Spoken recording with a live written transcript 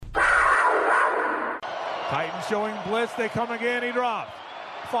Titans showing blitz. They come again. He drops.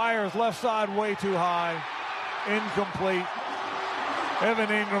 Fires left side way too high. Incomplete.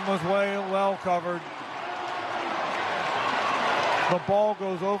 Evan Ingram was well covered. The ball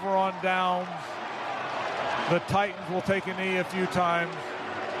goes over on downs. The Titans will take a knee a few times.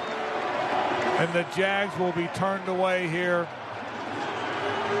 And the Jags will be turned away here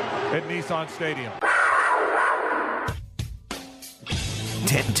at Nissan Stadium.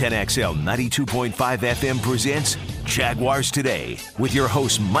 1010XL 92.5 FM presents Jaguars Today with your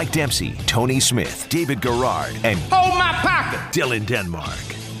hosts Mike Dempsey, Tony Smith, David Garrard, and hold my pocket, Dylan Denmark.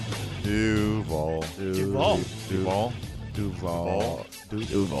 Duval.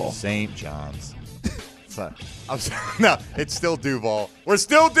 St. John's. No, it's still Duval. We're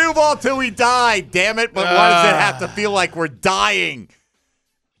still Duval till we die, damn it. But why does it have to feel like we're dying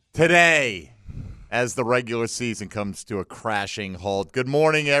today as the regular season comes to a crashing halt? Good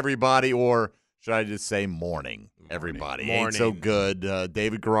morning, everybody, or should I just say morning, everybody? Morning. Ain't so good.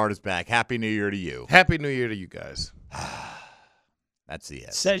 David Garrard is back. Happy New Year to you. Happy New Year to you guys. That's the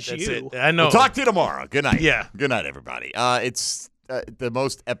end. Says That's you. it. I know. We'll talk to you tomorrow. Good night. Yeah. Good night, everybody. It's the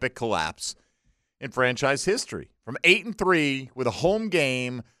most epic collapse in franchise history. From 8-3 with a home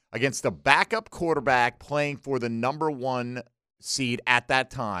game against a backup quarterback playing for the number one seed at that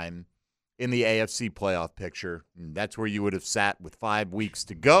time in the AFC playoff picture. And that's where you would have sat with 5 weeks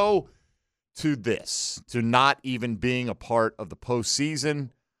to go, to this, to not even being a part of the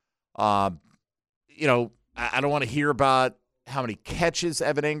postseason. I don't want to hear about how many catches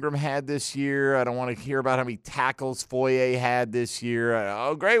Evan Ingram had this year. I don't want to hear about how many tackles Foye had this year.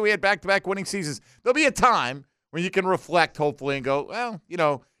 Oh, great, we had back-to-back winning seasons. There'll be a time when you can reflect, hopefully, and go, well,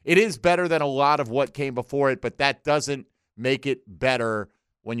 it is better than a lot of what came before it, but that doesn't make it better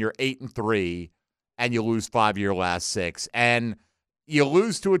when you're 8-3 and you lose 5 of your last 6. And you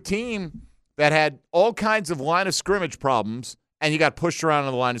lose to a team that had all kinds of line of scrimmage problems, and you got pushed around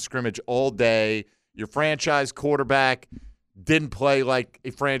on the line of scrimmage all day. Your franchise quarterback didn't play like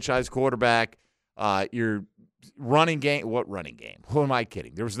a franchise quarterback. Your running game, what running game? Who am I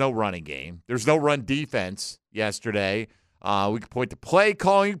kidding? There was no running game. There's no run defense yesterday. We could point to play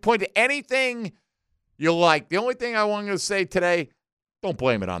calling. You can point to anything you like. The only thing I want to say today, don't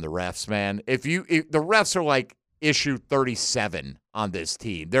blame it on the refs, man. If the refs are like issue 37 on this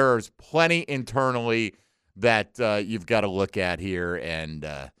team, there's plenty internally that you've got to look at here, and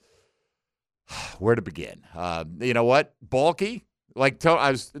where to begin? You know what? Balky,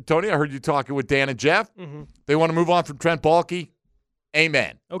 Tony, I heard you talking with Dan and Jeff. Mm-hmm. They want to move on from Trent Balky.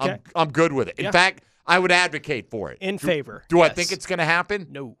 Amen. Okay. I'm good with it. In fact, I would advocate for it. In favor. Do Yes. I think it's going to happen?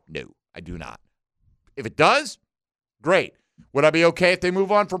 No. No, I do not. If it does, great. Would I be okay if they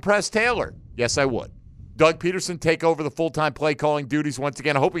move on from Press Taylor? Yes, I would. Doug Peterson take over the full-time play calling duties once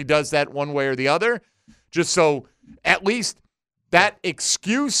again. I hope he does that one way or the other, just so at least that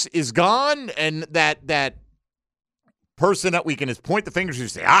excuse is gone, and that person that we can just point the fingers to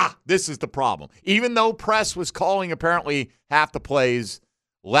say, this is the problem. Even though Press was calling apparently half the plays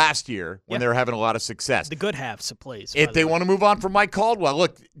last year when they were having a lot of success. The good halves of plays. If they want to move on from Mike Caldwell,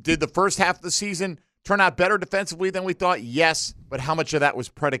 look, did the first half of the season turn out better defensively than we thought? Yes, but how much of that was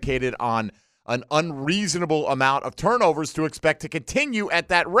predicated on an unreasonable amount of turnovers to expect to continue at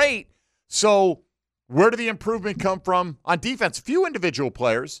that rate? So where did the improvement come from on defense? Few individual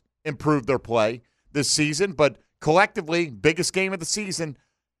players improved their play this season, but collectively, biggest game of the season,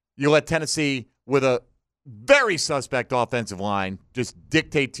 you let Tennessee, with a very suspect offensive line, just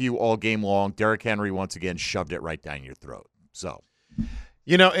dictate to you all game long. Derrick Henry, once again, shoved it right down your throat. So,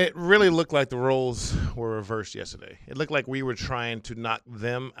 it really looked like the roles were reversed yesterday. It looked like we were trying to knock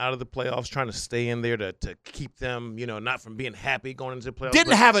them out of the playoffs, trying to stay in there to keep them, not from being happy going into the playoffs.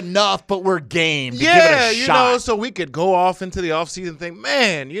 Didn't have enough, but we're game to give it a shot. So we could go off into the offseason and think,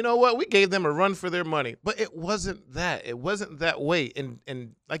 man, you know what? We gave them a run for their money. But it wasn't that. It wasn't that way.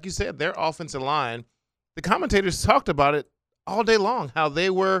 And like you said, their offensive line, the commentators talked about it all day long, how they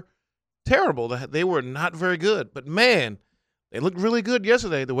were terrible. They were not very good. But, man, they looked really good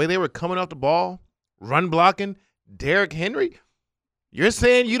yesterday, the way they were coming off the ball, run blocking. Derrick Henry, you're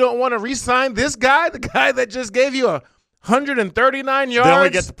saying you don't want to re-sign this guy, the guy that just gave you 139 yards? They only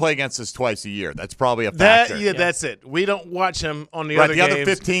get to play against us twice a year. That's probably a factor. That's it. We don't watch him on the other games. The other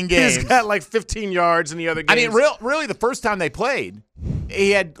 15 games. He's got like 15 yards in the other games. I mean, really, the first time they played,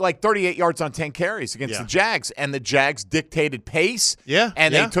 he had like 38 yards on 10 carries against the Jags, and the Jags dictated pace. Yeah.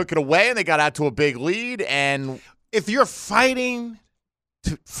 And they took it away, and they got out to a big lead. And if you're fighting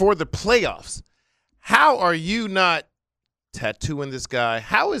for the playoffs, how are you not tattooing this guy?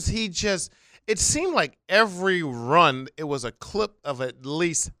 How is he just – it seemed like every run it was a clip of at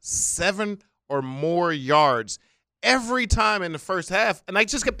least 7 or more yards every time in the first half. And I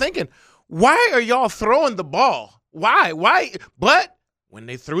just kept thinking, why are y'all throwing the ball? Why? But when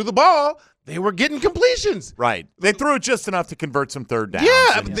they threw the ball, they were getting completions. Right. They threw it just enough to convert some third downs.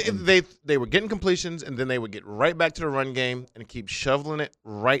 Yeah, they were getting completions, and then they would get right back to the run game and keep shoveling it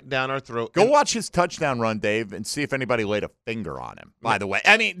right down our throat. Go watch his touchdown run, Dave, and see if anybody laid a finger on him, by the way.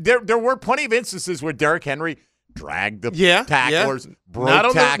 I mean, there were plenty of instances where Derrick Henry dragged the tacklers, broke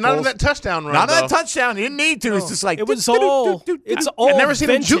tackles. Not on that touchdown run, Not on that touchdown. He didn't need to. No. It's just like. It was all. It's all I've never seen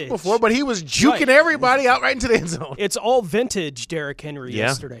him vintage. juke before, but he was juking everybody out right into the end zone. It's all vintage Derrick Henry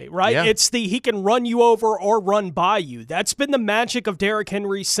yesterday, right? Yeah. It's he can run you over or run by you. That's been the magic of Derrick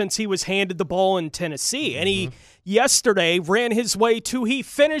Henry since he was handed the ball in Tennessee. And he yesterday ran his way to, he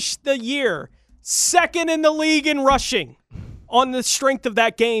finished the year second in the league in rushing on the strength of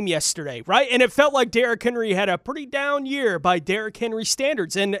that game yesterday, right? And it felt like Derrick Henry had a pretty down year by Derrick Henry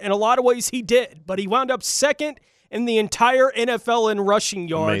standards. And in a lot of ways he did, but he wound up second in the entire NFL in rushing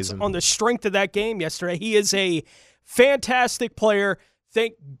yards on the strength of that game yesterday. He is a fantastic player.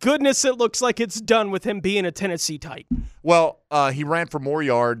 Thank goodness it looks like it's done with him being a Tennessee Titan. Well, he ran for more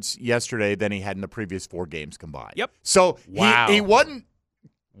yards yesterday than he had in the previous 4 games combined. Yep. So he wasn't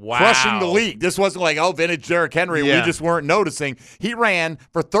crushing the league. This wasn't like, vintage Derrick Henry. Yeah. We just weren't noticing. He ran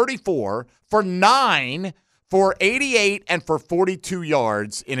for 34, for 9, for 88, and for 42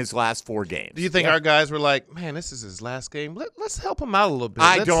 yards in his last 4 games. Do you think our guys were like, man, this is his last game? Let's help him out a little bit.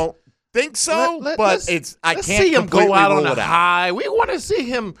 I don't think so, but let's can't see him go out on a it high. We want to see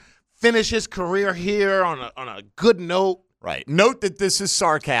him finish his career here on a good note. Right. Note that this is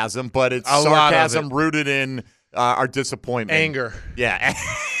sarcasm, but it's A lot of sarcasm it. rooted in our disappointment. Anger. Yeah.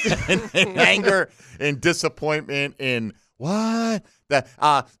 and anger and disappointment in what?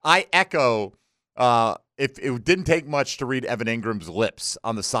 I echo if it didn't take much to read Evan Ingram's lips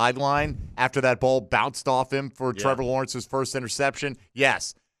on the sideline after that ball bounced off him for Trevor Lawrence's first interception.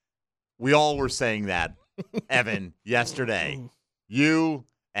 Yes, we all were saying that, Evan, yesterday. You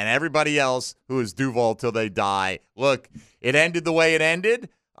and everybody else who is Duval till they die. Look, it ended the way it ended.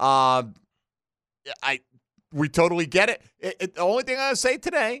 We totally get it. The only thing I'm going to say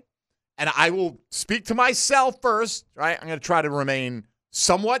today, and I will speak to myself first, right? I'm going to try to remain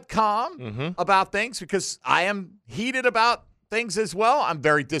somewhat calm about things because I am heated about things as well. I'm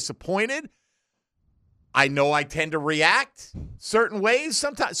very disappointed. I know I tend to react certain ways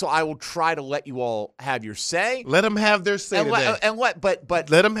sometimes, so I will try to let you all have your say. Let them have their say today. But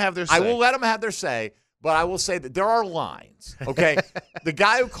let them have their say. I will let them have their say, but I will say that there are lines, okay? The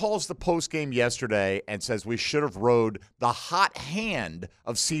guy who calls the postgame yesterday and says we should have rode the hot hand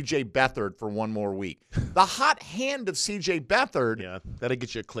of C.J. Beathard for one more week. The hot hand of C.J. Beathard. Yeah, that'll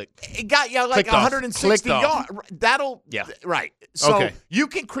get you a click. It got you like 160 yards. That'll, right. So you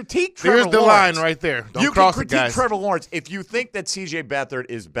can critique Trevor Lawrence. There's the line right there. Don't cross it, guys. You can critique Trevor Lawrence. If you think that C.J. Beathard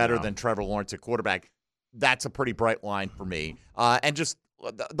is better than Trevor Lawrence at quarterback, that's a pretty bright line for me. And just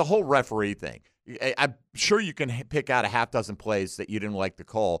the whole referee thing. I'm sure you can pick out a half dozen plays that you didn't like the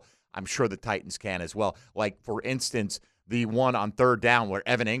call. I'm sure the Titans can as well. Like, for instance, the one on third down where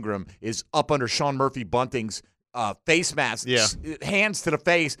Evan Ingram is up under Sean Murphy Bunting's face mask, hands to the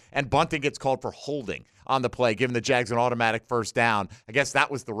face, and Bunting gets called for holding on the play, giving the Jags an automatic first down. I guess that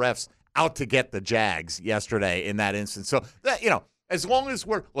was the refs out to get the Jags yesterday in that instance. So, as long as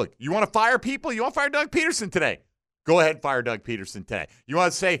you want to fire people, you want to fire Doug Peterson today. Go ahead and fire Doug Peterson today. You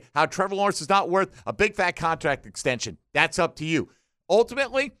want to say how Trevor Lawrence is not worth a big fat contract extension. That's up to you.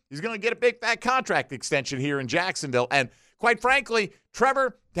 Ultimately, he's going to get a big fat contract extension here in Jacksonville. And quite frankly,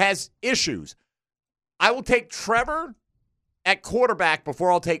 Trevor has issues. I will take Trevor at quarterback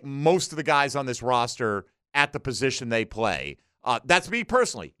before I'll take most of the guys on this roster at the position they play. That's me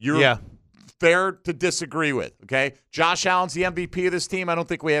personally. You're fair to disagree with, okay? Josh Allen's the MVP of this team. I don't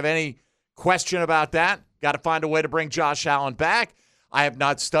think we have any question about that. Got to find a way to bring Josh Allen back. I have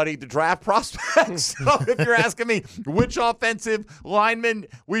not studied the draft prospects. So if you're asking me which offensive lineman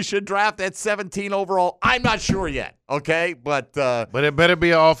we should draft at 17 overall, I'm not sure yet. Okay, but it better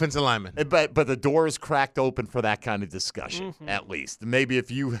be an offensive lineman. But the door is cracked open for that kind of discussion, at least. Maybe if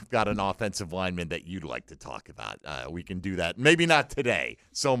you have got an offensive lineman that you'd like to talk about, we can do that. Maybe not today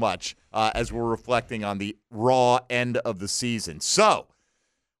so much as we're reflecting on the raw end of the season. So,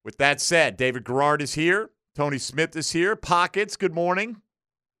 with that said, David Garrard is here. Tony Smith is here. Pockets, good morning.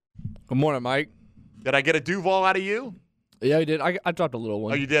 Good morning, Mike. Did I get a Duval out of you? Yeah, you did. I dropped a little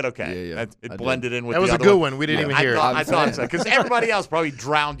one. Oh, you did? Okay. Yeah. It blended in with that the was other a good one. We didn't even hear it. I thought so, because everybody else probably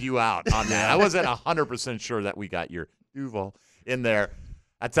drowned you out on that. I wasn't 100% sure that we got your Duval in there.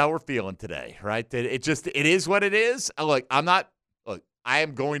 That's how we're feeling today, right? It is what it is. Look, I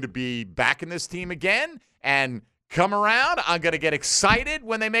am going to be backing this team again and come around. I'm going to get excited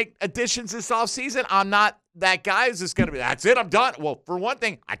when they make additions this offseason. I'm not that guy who's just going to be, that's it, I'm done. Well, for one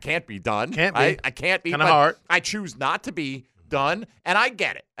thing, I can't be done. Can't be. Right? I can't be. Kind of hard. I choose not to be done, and I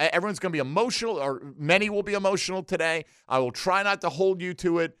get it. Everyone's going to be emotional, or many will be emotional today. I will try not to hold you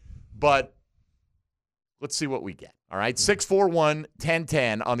to it, but let's see what we get. All right,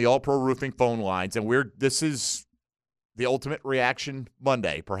 641-1010 on the All-Pro Roofing phone lines, and this is the ultimate reaction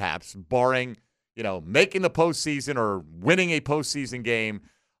Monday, perhaps, barring making the postseason or winning a postseason game.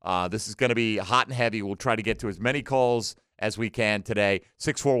 This is going to be hot and heavy. We'll try to get to as many calls as we can today.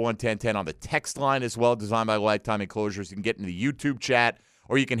 641-1010 on the text line as well, designed by Lifetime Enclosures. You can get into the YouTube chat,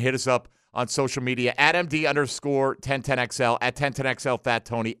 or you can hit us up on social media at MD_1010XL, at 1010XL Fat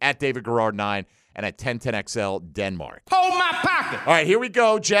Tony, at David Garrard 9, and at 1010XL Denmark. Hold my pocket. All right, here we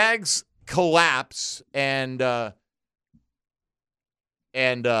go. Jags collapse and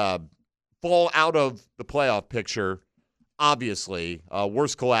fall out of the playoff picture. Obviously,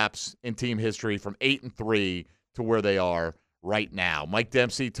 worst collapse in team history from 8-3 to where they are right now. Mike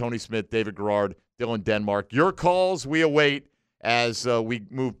Dempsey, Tony Smith, David Garrard, Dylan Denmark. Your calls we await as we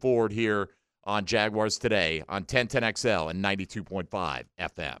move forward here on Jaguars Today on 1010XL and 92.5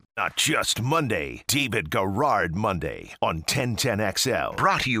 FM. Not just Monday, David Garrard Monday on 1010XL.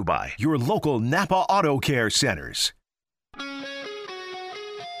 Brought to you by your local Napa Auto Care Centers.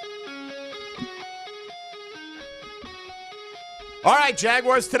 All right,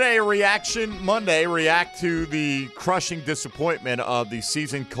 Jaguars Today, Reaction Monday. React to the crushing disappointment of the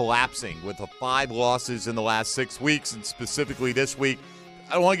season collapsing with the 5 losses in the last 6 weeks, and specifically this week.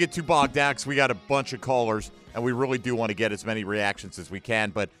 I don't want to get too bogged down because we got a bunch of callers, and we really do want to get as many reactions as we can.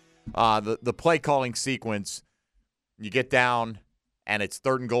 But the play calling sequence, you get down, and it's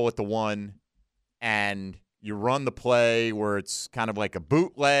 3rd and goal at the 1, and you run the play where it's kind of like a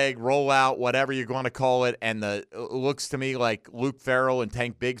bootleg, rollout, whatever you're going to call it, and it looks to me like Luke Farrell and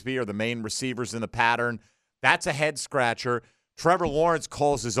Tank Bigsby are the main receivers in the pattern. That's a head-scratcher. Trevor Lawrence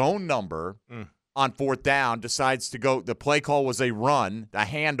calls his own number on 4th down, decides to go. The play call was a run, a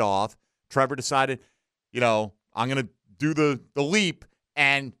handoff. Trevor decided, I'm going to do the leap,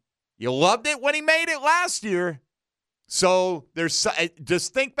 and you loved it when he made it last year. So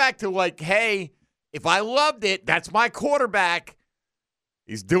just think back to hey, if I loved it, that's my quarterback.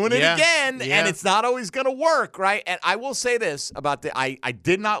 He's doing it again, and it's not always going to work, right? And I will say this about I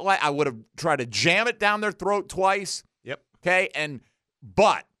did not like – I would have tried to jam it down their throat twice. Yep. Okay?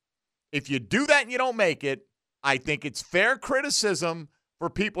 But if you do that and you don't make it, I think it's fair criticism for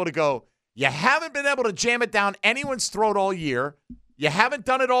people to go, you haven't been able to jam it down anyone's throat all year. You haven't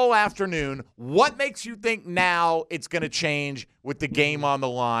done it all afternoon. What makes you think now it's going to change with the game on the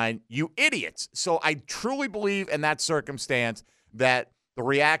line? You idiots. So I truly believe in that circumstance that the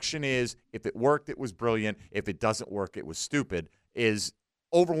reaction is, if it worked, it was brilliant. If it doesn't work, it was stupid, is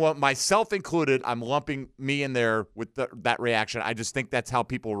overwhelmed, myself included. I'm lumping me in there with that reaction. I just think that's how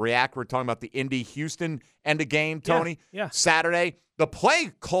people react. We're talking about the Indy-Houston end of game, Tony. Yeah. Saturday. The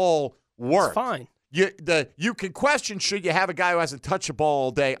play call worked. It's fine. You can question, should you have a guy who hasn't touched a ball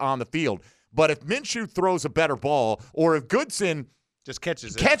all day on the field? But if Minshew throws a better ball, or if Goodson just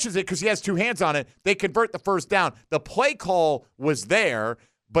catches it because he has 2 hands on it, they convert the 1st down. The play call was there,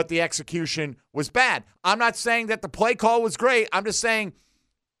 but the execution was bad. I'm not saying that the play call was great. I'm just saying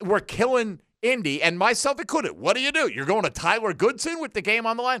we're killing Indy, and myself included. What do? You're going to Tyler Goodson with the game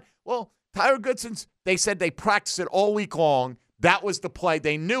on the line? Well, Tyler Goodson's, they said they practiced it all week long. That was the play.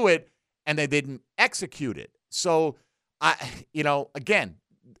 They knew it, and they didn't execute it. So, again,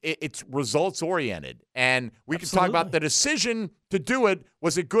 it's results-oriented. And we can talk about the decision to do it.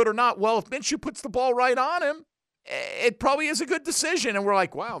 Was it good or not? Well, if Minshew puts the ball right on him, it probably is a good decision. And we're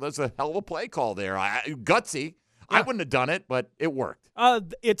like, wow, there's a hell of a play call there. Gutsy. Yeah. I wouldn't have done it, but it worked.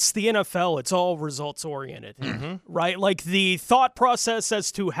 It's the NFL. It's all results-oriented, right? Like the thought process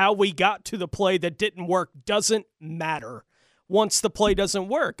as to how we got to the play that didn't work doesn't matter once the play doesn't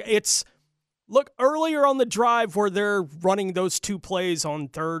work. Look, earlier on the drive where they're running those 2 plays on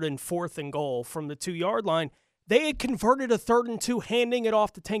 3rd and 4th and goal from the 2-yard line, they had converted a 3rd and 2, handing it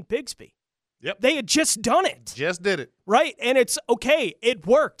off to Tank Bigsby. Yep. They had just done it. Just did it. Right? And it's okay. It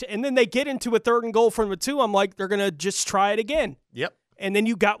worked. And then they get into a 3rd and goal from the 2. I'm like, they're going to just try it again. Yep. And then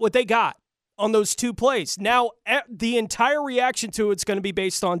you got what they got on those 2 plays. Now, the entire reaction to it's going to be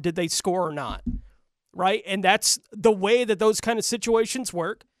based on did they score or not. Right? And that's the way that those kind of situations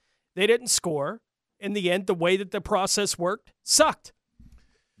work. They didn't score. In the end, the way that the process worked sucked.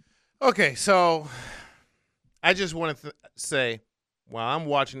 Okay, so I just want to say, while I'm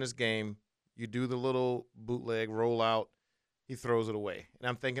watching this game, you do the little bootleg rollout. he throws it away. And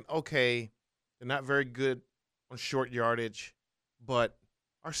I'm thinking, okay, they're not very good on short yardage, but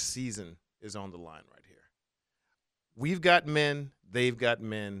our season is on the line right here. We've got men. They've got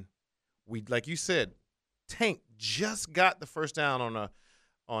men. We, like you said, Tank just got the first down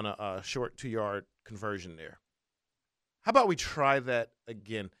on a short 2-yard conversion there. How about we try that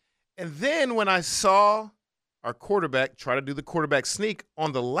again? And then when I saw our quarterback try to do the quarterback sneak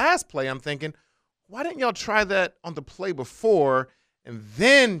on the last play, I'm thinking, why didn't y'all try that on the play before and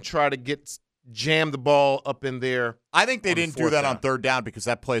then try to jam the ball up in there? I think they didn't do that down on third down because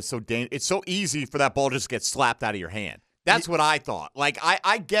that play is so dangerous. It's so easy for that ball to just get slapped out of your hand. That's what I thought. Like,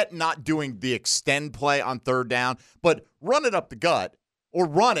 I get not doing the extend play on third down, but run it up the gut or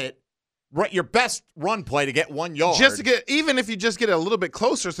run your best run play to get 1 yard. Just to get, even if you just get a little bit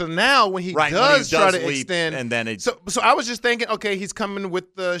closer. So now when he does try to extend, and then so I was just thinking, okay, he's coming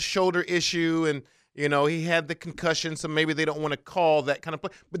with the shoulder issue, and he had the concussion, so maybe they don't want to call that kind of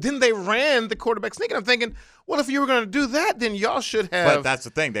play. But then they ran the quarterback sneak, and I'm thinking, well, if you were going to do that, then y'all should have. But that's the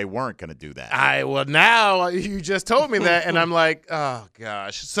thing, they weren't going to do that. Well, now you just told me that, and I'm like, oh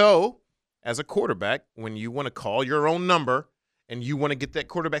gosh. So as a quarterback, when you want to call your own number and you want to get that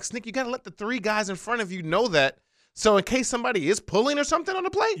quarterback sneak, you got to let the 3 guys in front of you know that. So in case somebody is pulling or something on the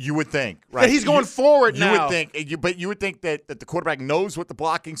play, you would think, right? That he's going forward now. You would think that the quarterback knows what the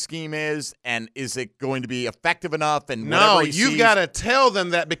blocking scheme is, and is it going to be effective enough? And you've got to tell them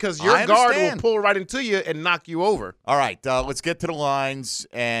that, because your guard will pull right into you and knock you over. All right, let's get to the lines,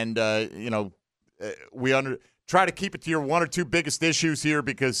 and we try to keep it to your 1 or 2 biggest issues here,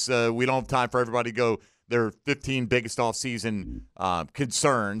 because we don't have time for everybody to go their 15 biggest offseason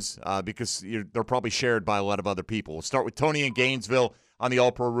concerns, because they're probably shared by a lot of other people. We'll start with Tony in Gainesville on the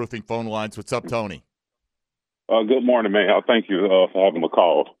All-Pro Roofing phone lines. What's up, Tony? Good morning, man. Thank you for having the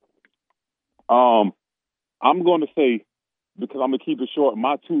call. I'm going to say, because I'm going to keep it short,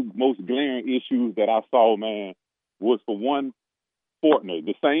 my 2 most glaring issues that I saw, man, was, for one, Fortner.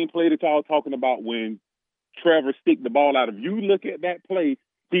 The same play that y'all talking about when Trevor stick the ball out. If you look at that play,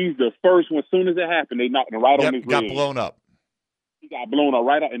 he's the first one. As soon as it happened, they knocked him right on his got leg. blown up. He got blown up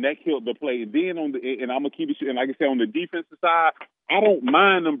right out, and that killed the play. And then and I'm gonna keep it. And like I said, on the defensive side, I don't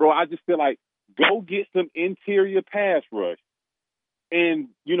mind them, bro. I just feel like go get some interior pass rush, and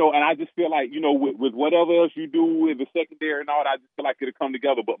and I just feel like with whatever else you do with the secondary and all that, I just feel like it'll come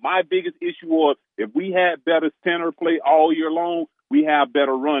together. But my biggest issue was, if we had better center play all year long, we have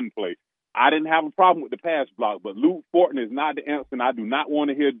better run play. I didn't have a problem with the pass block, but Luke Fortner is not the answer, and I do not want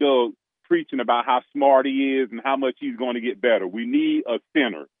to hear Doug preaching about how smart he is and how much he's going to get better. We need a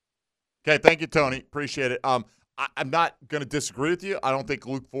center. Okay, thank you, Tony. Appreciate it. I'm not going to disagree with you. I don't think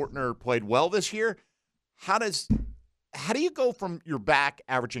Luke Fortner played well this year. How do you go from your back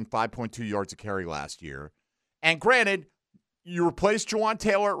averaging 5.2 yards a carry last year? And granted, you replaced Juwan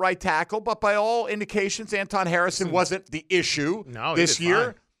Taylor at right tackle, but by all indications, Anton Harrison wasn't the issue this year.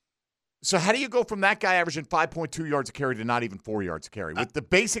 Fine. So how do you go from that guy averaging 5.2 yards a carry to not even 4 yards a carry with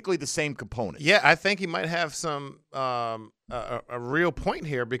basically the same components? Yeah, I think he might have some a real point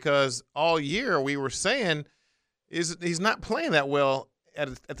here, because all year we were saying he's not playing that well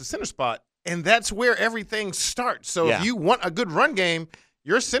at the center spot, and that's where everything starts. So if you want a good run game,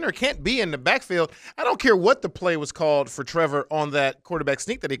 your center can't be in the backfield. I don't care what the play was called for Trevor on that quarterback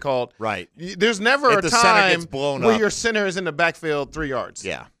sneak that he called. Right. There's never a time where your center is in the backfield 3 yards.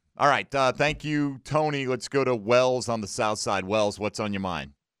 Yeah. All right. Thank you, Tony. Let's go to Wells on the south side. Wells, what's on your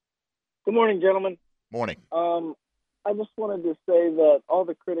mind? Good morning, gentlemen. Morning. I just wanted to say that all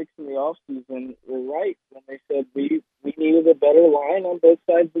the critics in the offseason were right when they said we needed a better line on both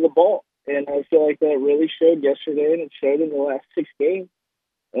sides of the ball. And I feel like that really showed yesterday, and it showed in the last 6 games.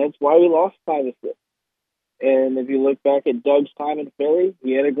 And that's why we lost 5 of 6. And if you look back at Doug's time in Philly,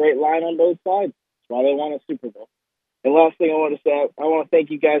 he had a great line on both sides. That's why they won a Super Bowl. And last thing I want to say, I want to thank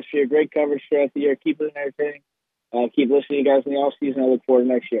you guys for your great coverage throughout the year. Keep it entertaining. Keep listening to you guys in the offseason. I look forward to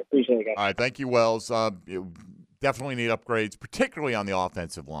next year. Appreciate it, guys. All right. Thank you, Wells. You definitely need upgrades, particularly on the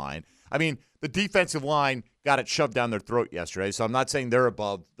offensive line. I mean, the defensive line got it shoved down their throat yesterday, so I'm not saying they're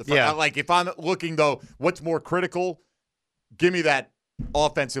above the front. Yeah. Like, if I'm looking, though, what's more critical, give me that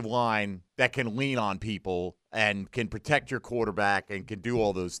offensive line that can lean on people and can protect your quarterback and can do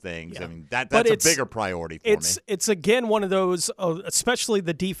all those things. Yeah. I mean, that's a bigger priority for me. It's, again, one of those, especially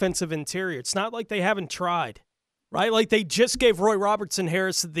the defensive interior. It's not like they haven't tried, right? Like, they just gave Roy Robertson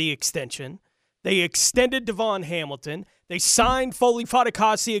Harris the extension. They extended Devon Hamilton. They signed Foley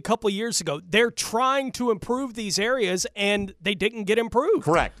Fatukasi a couple years ago. They're trying to improve these areas, and they didn't get improved.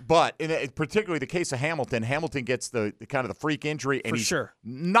 Correct. But particularly the case of Hamilton, Hamilton gets the kind of the freak injury, and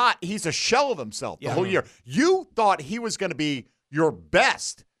he's a shell of himself the whole year. You thought he was going to be your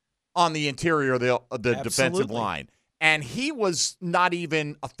best on the interior of the defensive line, and he was not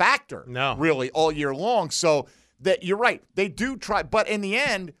even a factor really all year long. So that you're right. They do try, but in the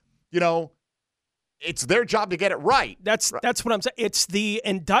end, it's their job to get it right. That's what I'm saying. It's the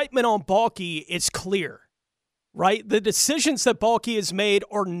indictment on Baalke is clear, right? The decisions that Baalke has made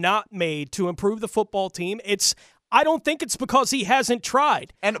or not made to improve the football team, I don't think it's because he hasn't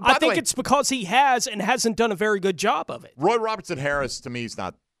tried. And I think it's because he has and hasn't done a very good job of it. Roy Robertson Harris, to me, is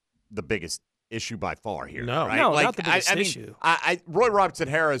not the biggest issue by far here. No, right? Not the biggest issue. Roy Robertson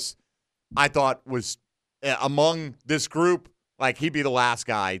Harris, I thought, was among this group. Like, he'd be the last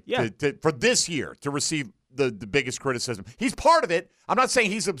guy for this year to receive the biggest criticism. He's part of it. I'm not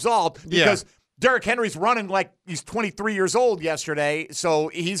saying he's absolved because Derrick Henry's running like he's 23 years old yesterday, so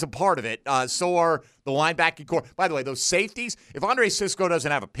he's a part of it. So are the linebacking core. By the way, those safeties, if Andre Sisco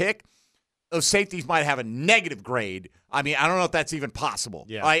doesn't have a pick, those safeties might have a negative grade. I mean, I don't know if that's even possible.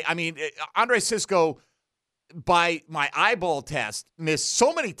 Yeah. I mean, Andre Sisco, by my eyeball test, missed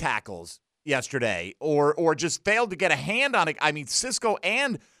so many tackles yesterday or just failed to get a hand on it. I mean, Sisco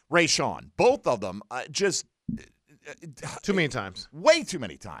and Rayshawn, both of them, just too many times. Way too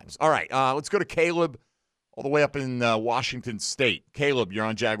many times. All right, let's go to Caleb all the way up in Washington State. Caleb, you're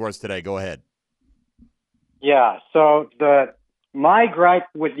on Jaguars Today. Go ahead. Yeah, so my gripe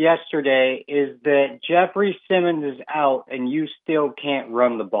with yesterday is that Jeffrey Simmons is out and you still can't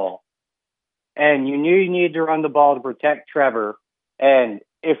run the ball. And you knew you needed to run the ball to protect Trevor. And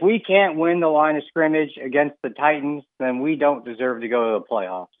if we can't win the line of scrimmage against the Titans, then we don't deserve to go to the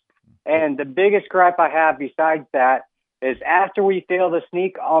playoffs. And the biggest gripe I have besides that is after we fail to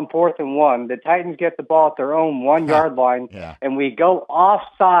sneak on 4th and 1, the Titans get the ball at their own 1-yard line, and we go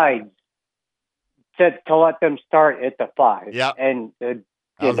offsides to let them start at the 5. Yep. And that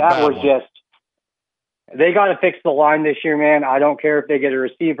was just – they got to fix the line this year, man. I don't care if they get a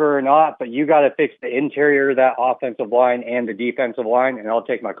receiver or not, but you got to fix the interior of that offensive line and the defensive line, and I'll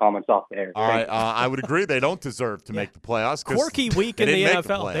take my comments off there. All right, I would agree. They don't deserve to make the playoffs. Quirky week in the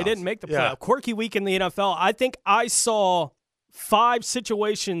NFL. They didn't make the playoffs. Quirky week in the NFL. I think I saw 5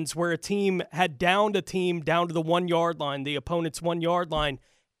 situations where a team had downed a team down to the 1-yard line, the opponent's 1-yard line.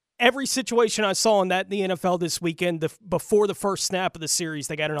 Every situation I saw in the NFL this weekend, before the first snap of the series,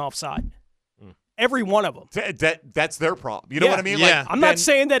 they got an offside. Every one of them. That's their problem. You know what I mean? Yeah. Like, I'm not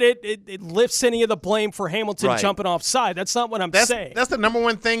saying that it lifts any of the blame for Hamilton jumping offside. That's not what I'm saying. That's the number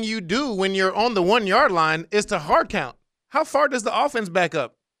one thing you do when you're on the 1-yard line is to hard count. How far does the offense back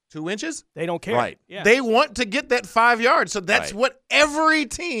up? 2 inches? They don't care. Right. Yeah. They want to get that 5 yards. So that's what every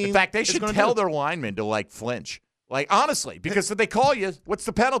team. In fact, they should tell their linemen to flinch. Like, honestly, because if they call you, what's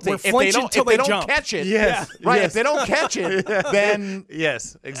the penalty? If they don't catch it, if they don't catch it, then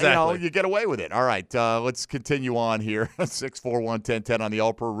yes, exactly. You get away with it. All right, let's continue on here. 641-1010 on the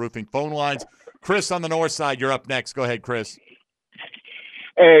All-Pro Roofing phone lines. Chris on the north side, you're up next. Go ahead, Chris.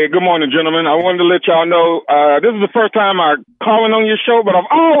 Hey, good morning, gentlemen. I wanted to let y'all know this is the first time I'm calling on your show, but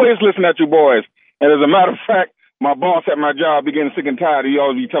I've always listened at you boys. And as a matter of fact, my boss at my job be getting sick and tired of you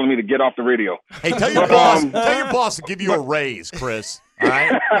always be telling me to get off the radio. Hey, tell your boss to give you a raise, Chris. All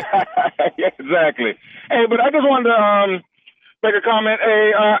right? Yeah, exactly. Hey, but I just wanted to make a comment.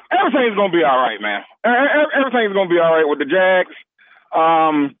 Hey, everything's going to be all right, man. Everything's going to be all right with the Jags.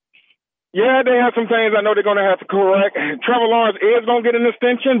 Yeah, they have some things I know they're going to have to correct. Trevor Lawrence is going to get an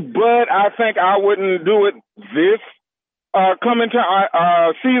extension, but I think I wouldn't do it this coming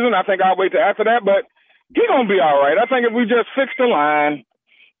season. I think I'll wait till after that, but he's going to be all right. I think if we just fix the line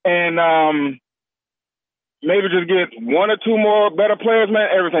and maybe just get 1 or 2 more better players, man,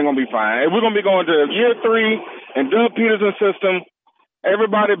 everything's going to be fine. If we're going to be going to year 3 and Doug Peterson's system,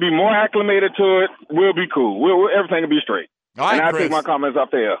 everybody be more acclimated to it. We'll be cool. Everything will be straight. All right, and I Chris, take my comments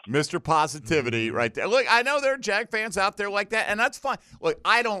up there. Mr. Positivity right there. Look, I know there are Jag fans out there like that, and that's fine. Look,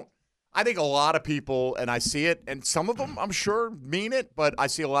 I think a lot of people, and I see it, and some of them I'm sure mean it, but I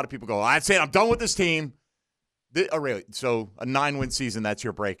see a lot of people go, that's it, I'm done with this team. Really? So a 9-win season, that's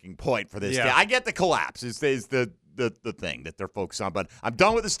your breaking point for this team. I get the collapse is the thing that they're focused on, but I'm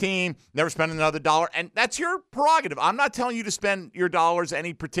done with this team, never spend another dollar, and that's your prerogative. I'm not telling you to spend your dollars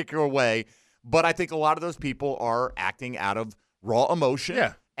any particular way, but I think a lot of those people are acting out of raw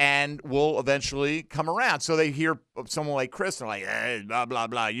emotion and will eventually come around. So they hear someone like Chris and they're like, hey, blah, blah,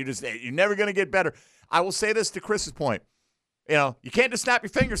 blah. You're never going to get better. I will say this to Chris's point. You can't just snap your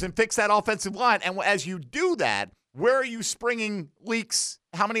fingers and fix that offensive line. And as you do that, where are you springing leaks?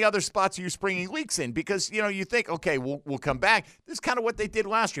 How many other spots are you springing leaks in? Because, you think, okay, we'll come back. This is kind of what they did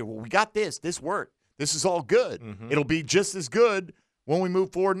last year. Well, we got this. This worked. This is all good. Mm-hmm. It'll be just as good when we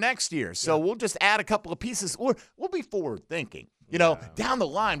move forward next year. So we'll just add a couple of pieces. We'll be forward thinking. Down the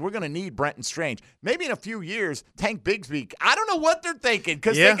line, we're going to need Brenton Strange. Maybe in a few years, Tank Bigsby. I don't know what they're thinking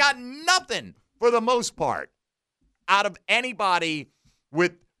because they got nothing for the most part out of anybody,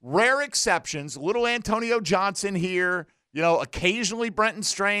 with rare exceptions. Little Antonio Johnson here, occasionally Brenton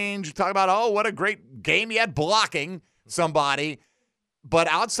Strange. You talk about, what a great game he had blocking somebody. But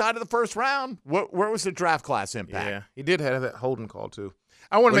outside of the first round, where was the draft class impact? Yeah, he did have that holding call, too.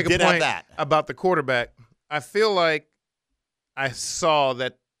 I want to make a point about the quarterback. I feel like I saw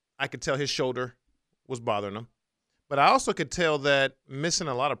that I could tell his shoulder was bothering him. But I also could tell that missing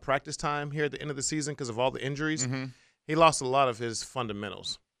a lot of practice time here at the end of the season because of all the injuries, he lost a lot of his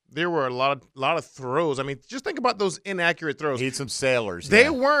fundamentals. There were a lot of throws. I mean, just think about those inaccurate throws. He had some sailors. They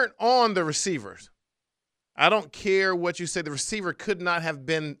weren't on the receivers. I don't care what you say. The receiver could not have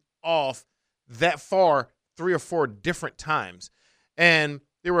been off that far 3 or 4 different times. And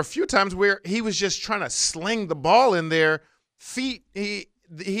there were a few times where he was just trying to sling the ball in there. Feet,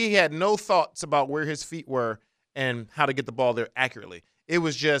 he had no thoughts about where his feet were and how to get the ball there accurately. It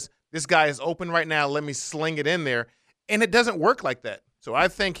was just, this guy is open right now, let me sling it in there. And it doesn't work like that. So I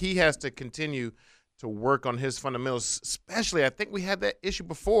think he has to continue to work on his fundamentals, especially I think we had that issue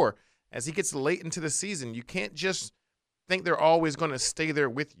before. As he gets late into the season, you can't just think they're always going to stay there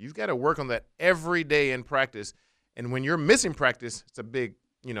with you. You've got to work on that every day in practice. And when you're missing practice, it's a big,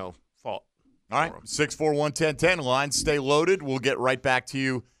 fault. All right, 641-1010. Lines stay loaded. We'll get right back to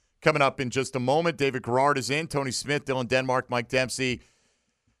you coming up in just a moment. David Garrard is in. Tony Smith, Dylan Denmark, Mike Dempsey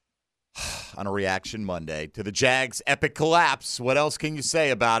on a reaction Monday to the Jags' epic collapse. What else can you say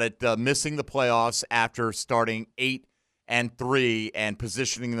about it? Missing the playoffs after starting 8-3 and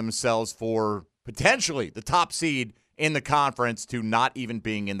positioning themselves for potentially the top seed in the conference to not even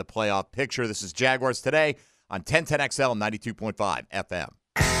being in the playoff picture. This is Jaguars Today on 1010XL 92.5 FM.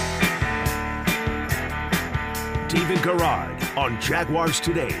 David Garrard on Jaguars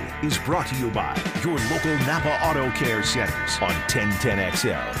Today is brought to you by your local Napa Auto Care Centers on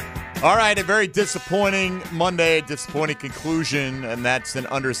 1010XL. All right, a very disappointing Monday, a disappointing conclusion, and that's an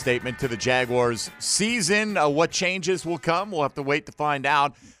understatement to the Jaguars season. What changes will come, we'll have to wait to find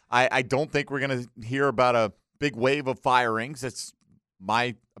out. I don't think we're going to hear about a big wave of firings. That's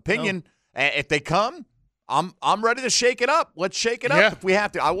my opinion. No. If they come, I'm ready to shake it up. Let's shake it up if we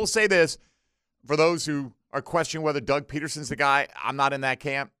have to. I will say this, for those who are questioning whether Doug Peterson's the guy, I'm not in that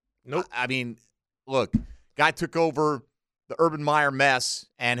camp. Nope. I mean, look, guy took over the Urban Meyer mess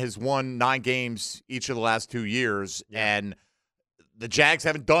and has won 9 games each of the last 2 years, and the Jags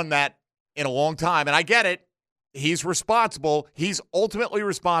haven't done that in a long time. And I get it. He's responsible. He's ultimately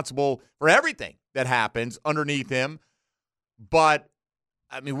responsible for everything that happens underneath him. But,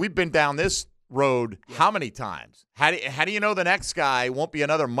 I mean, we've been down this road how many times? How do you know the next guy won't be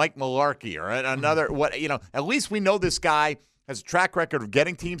another Mike Mularkey or another at least we know this guy has a track record of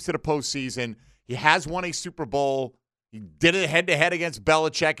getting teams to the postseason. He has won a Super Bowl. He did it head-to-head against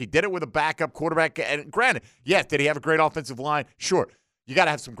Belichick. He did it with a backup quarterback. And granted, yes, did he have a great offensive line? Sure. You got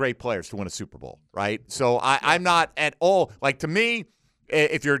to have some great players to win a Super Bowl, right? So I'm not at all – to me,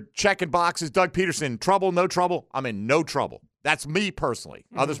 if you're checking boxes, Doug Peterson, trouble, no trouble, I'm in no trouble. That's me personally.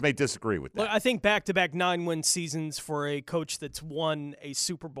 Others may disagree with that. Look, I think back-to-back 9-win seasons for a coach that's won a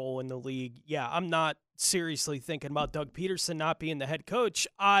Super Bowl in the league, I'm not seriously thinking about Doug Peterson not being the head coach.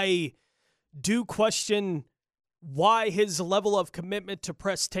 I do question why his level of commitment to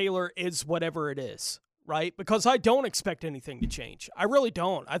Press Taylor is whatever it is, right? Because I don't expect anything to change. I really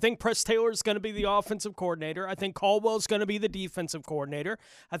don't. I think Press Taylor is going to be the offensive coordinator. I think Caldwell's going to be the defensive coordinator.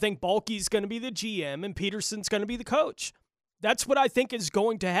 I think Balky's going to be the GM, and Peterson's going to be the coach. That's what I think is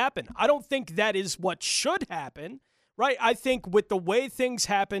going to happen. I don't think that is what should happen, right? I think with the way things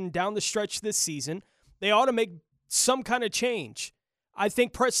happen down the stretch this season, they ought to make some kind of change. I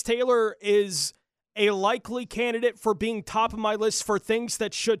think Press Taylor is a likely candidate for being top of my list for things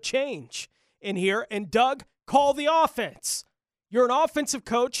that should change in here. And Doug, call the offense. You're an offensive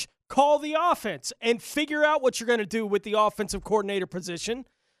coach. Call the offense and figure out what you're going to do with the offensive coordinator position.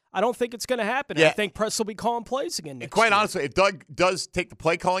 I don't think it's going to happen. I think Press will be calling plays again next year. Honestly, if Doug does take the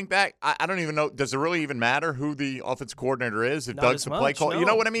play calling back, I don't even know. Does it really even matter who the offensive coordinator is if Doug's the play caller? No. You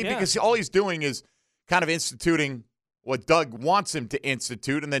know what I mean? Yeah. Because all he's doing is kind of instituting what Doug wants him to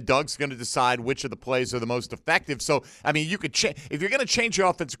institute, and then Doug's going to decide which of the plays are the most effective. So, I mean, you could if you're going to change your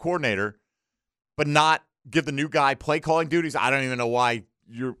offensive coordinator, but not give the new guy play calling duties. I don't even know why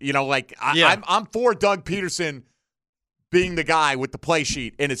I'm for Doug Peterson being the guy with the play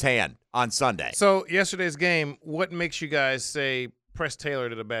sheet in his hand on Sunday. So yesterday's game, what makes you guys say Press Taylor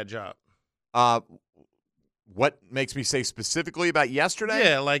did a bad job? What makes me say specifically about yesterday?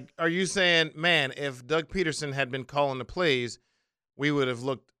 Yeah, like, are you saying, man, if Doug Peterson had been calling the plays, we would have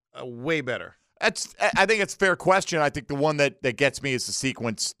looked way better? I think it's a fair question. I think the one that gets me is the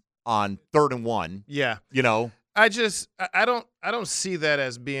sequence on 3rd and 1. Yeah. I don't see that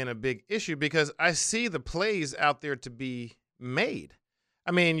as being a big issue because I see the plays out there to be made.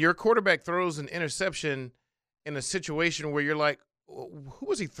 I mean, your quarterback throws an interception in a situation where you're like, who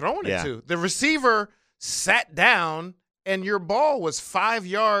was he throwing it to? The receiver sat down and your ball was 5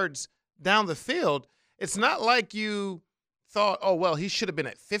 yards down the field. It's not like you thought, oh, well, he should have been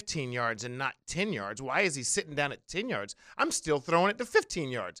at 15 yards and not 10 yards. Why is he sitting down at 10 yards? I'm still throwing it to 15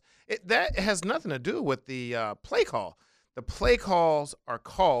 yards. That has nothing to do with the play call. The play calls are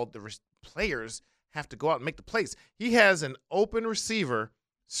called. The players have to go out and make the plays. He has an open receiver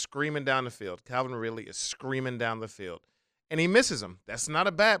screaming down the field. Calvin Ridley is screaming down the field, and he misses him. That's not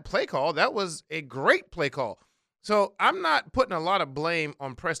a bad play call. That was a great play call. So I'm not putting a lot of blame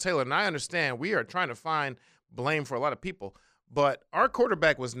on Press Taylor, and I understand we are trying to find blame for a lot of people, but our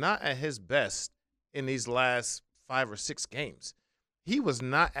quarterback was not at his best in these last 5 or 6 games. He was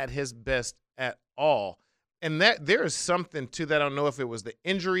not at his best at all. And that there is something to that. I don't know if it was the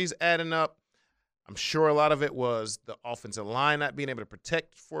injuries adding up. I'm sure a lot of it was the offensive line not being able to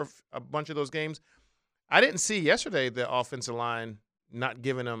protect for a bunch of those games. I didn't see yesterday the offensive line not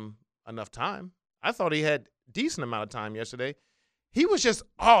giving him enough time. I thought he had decent amount of time yesterday. He was just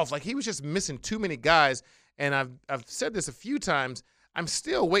off. Like, he was just missing too many guys. And I've said this a few times. I'm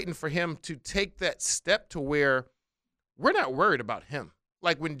still waiting for him to take that step to where we're not worried about him.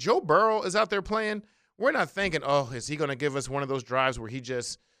 Like, when Joe Burrow is out there playing, we're not thinking, oh, is he going to give us one of those drives where he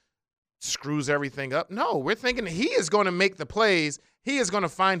just screws everything up? No, we're thinking he is going to make the plays. He is going to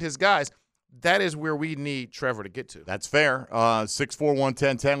find his guys. That is where we need Trevor to get to. That's fair.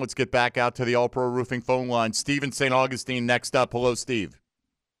 641-1010. Let's get back out to the All-Pro Roofing phone line. Steve in St. Augustine next up. Hello, Steve.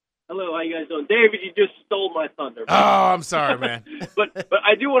 Hello, how you guys doing? David, you just stole my thunder. Oh, I'm sorry, man. but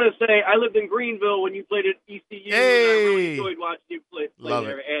I do want to say I lived in Greenville when you played at ECU. Hey. And I really enjoyed watching you play Love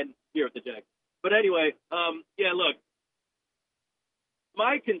there it. and here at the Jags. But anyway, look,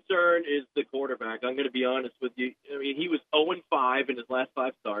 my concern is the quarterback. I'm going to be honest with you. I mean, he was 0-5 in his last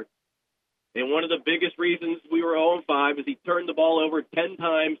 5 starts. And one of the biggest reasons we were 0-5 is he turned the ball over 10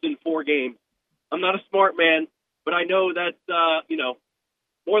 times in 4 games. I'm not a smart man, but I know that,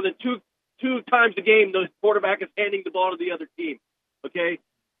 more than two times a game, the quarterback is handing the ball to the other team. Okay?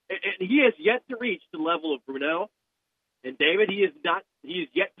 And he has yet to reach the level of Brunell. And David, he is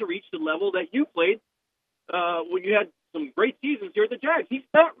yet to reach the level that you played when you had some great seasons here at the Jags. He's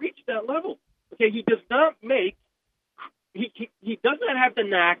not reached that level. Okay? He does not make he does not have the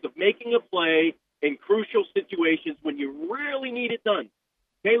knack of making a play in crucial situations when you really need it done.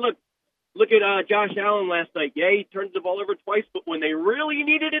 Okay, look at Josh Allen last night. Yeah, he turned the ball over twice, but when they really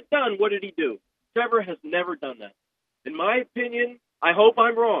needed it done, what did he do? Trevor has never done that. In my opinion, I hope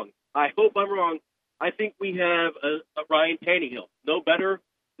I'm wrong. I think we have a Ryan Tannehill. No better,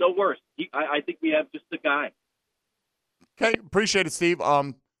 no worse. I think we have just the guy. Okay, appreciate it, Steve.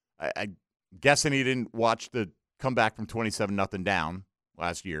 I'm guessing he didn't watch the comeback from 27-0 down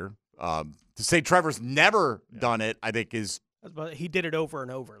last year. To say Trevor's never done it, I think is he did it over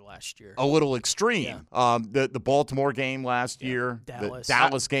and over last year. A little extreme. Yeah. The Baltimore game last year, the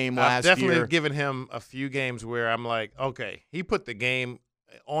Dallas game last year. I've definitely given him a few games where I'm like, okay, he put the game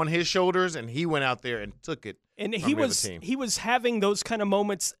on his shoulders and he went out there and took it. And he was having those kind of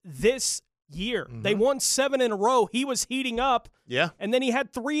moments this year. Mm-hmm. They won 7 in a row. He was heating up. Yeah. And then he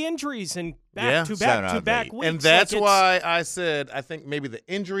had 3 injuries in back-to-back weeks. And that's why I said I think maybe the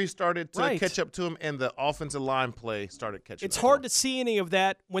injury started to catch up to him and the offensive line play started catching up. It's hard to see any of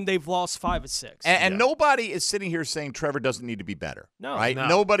that when they've lost 5 of 6. And nobody is sitting here saying Trevor doesn't need to be better. No. Right? No,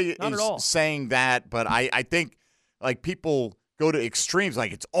 nobody not is at all. saying that, but I think like people go to extremes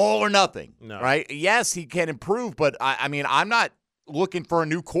like it's all or nothing. No. Right? Yes, he can improve, but I mean, I'm not looking for a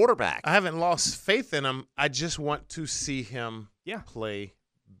new quarterback. I haven't lost faith in him. I just want to see him play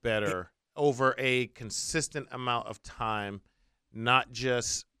better over a consistent amount of time, not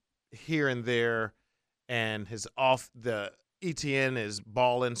just here and there. And the ETN is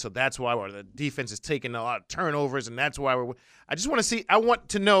balling, so that's why the defense is taking a lot of turnovers, and that's why I just want to see. I want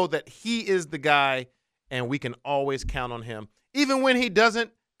to know that he is the guy, and we can always count on him, even when he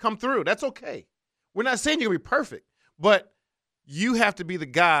doesn't come through. That's okay. We're not saying you're gonna be perfect, but you have to be the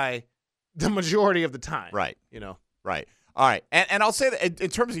guy the majority of the time. Right. You know. Right. All right. And I'll say that in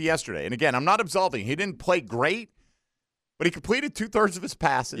terms of yesterday, and again, I'm not absolving. He didn't play great, but he completed 2/3 of his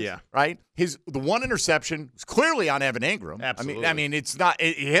passes. Yeah. Right. The one interception was clearly on Evan Ingram. Absolutely. I mean, it's not.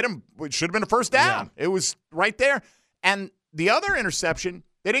 It hit him. It should have been a first down. Yeah. It was right there. And the other interception,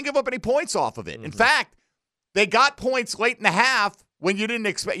 they didn't give up any points off of it. Mm-hmm. In fact, they got points late in the half when you didn't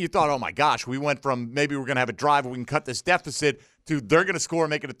expect. You thought, oh my gosh, we went from maybe we're going to have a drive where we can cut this deficit to they're going to score and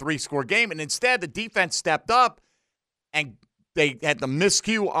make it a 3-score game. And instead, the defense stepped up. And they had the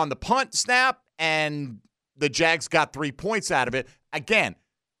miscue on the punt snap, and the Jags got 3 points out of it. Again,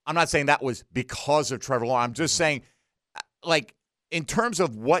 I'm not saying that was because of Trevor Lawrence. I'm just saying, like, in terms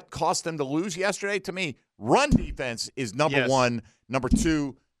of what cost them to lose yesterday, to me, run defense is number one, number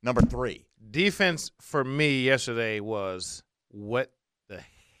two, number three. Defense for me yesterday was what the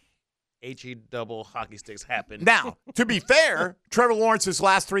HE double hockey sticks happened. Now, to be fair, Trevor Lawrence's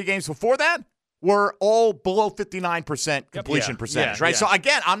last 3 games before that were all below 59% completion percentage, right? Yeah. So,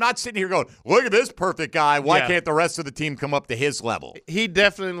 again, I'm not sitting here going, look at this perfect guy. Why Yeah. can't the rest of the team come up to his level? He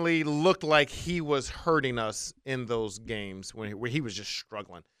definitely looked like he was hurting us in those games where he was just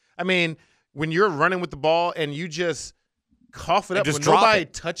struggling. I mean, when you're running with the ball and you just cough it up just when drop nobody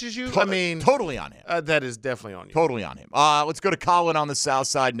it. touches you, Totally on him. That is definitely on you. Totally on him. Let's go to Colin on the south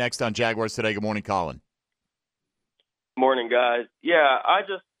side next on Jaguars Today. Good morning, Colin. Morning, guys. Yeah,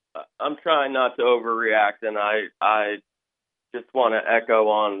 I'm trying not to overreact, and I just want to echo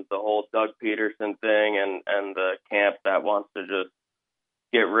on the whole Doug Peterson thing and the camp that wants to just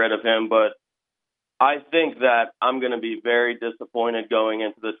get rid of him. But I think that I'm going to be very disappointed going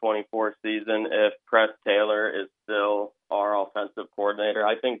into the 24 season if Press Taylor is still our offensive coordinator.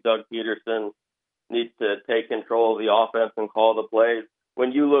 I think Doug Peterson needs to take control of the offense and call the plays.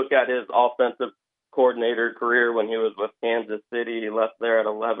 When you look at his offensive coordinator career when he was with Kansas City, he left there at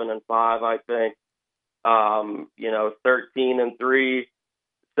 11-5, I think. 13-3,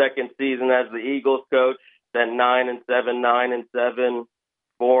 second season as the Eagles coach, then 9-7, 9-7,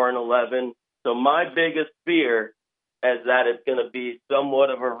 4-11. So my biggest fear is that it's going to be somewhat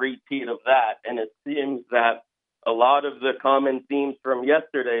of a repeat of that. And it seems that a lot of the common themes from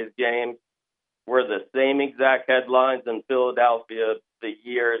yesterday's game were the same exact headlines in Philadelphia the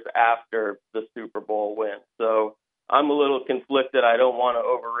years after the Super Bowl win. So I'm a little conflicted. I don't want to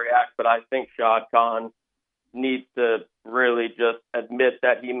overreact, but I think Shad Khan needs to really just admit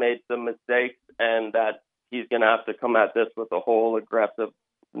that he made some mistakes and that he's going to have to come at this with a whole aggressive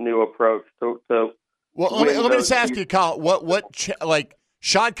new approach. Let me just ask you, Colin,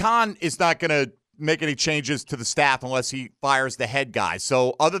 Shad Khan is not going to make any changes to the staff unless he fires the head guy.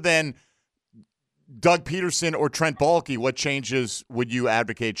 So other than Doug Peterson or Trent Baalke, what changes would you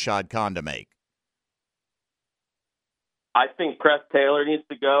advocate Shad Khan to make? I think Press Taylor needs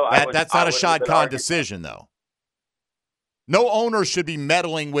to go. That's not a Shad Khan decision, though. No owner should be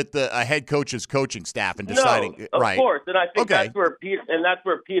meddling with a head coach's coaching staff and deciding. No, of right. course, and I think that's where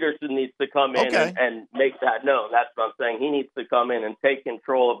Peterson needs to come in and make that known. That's what I'm saying. He needs to come in and take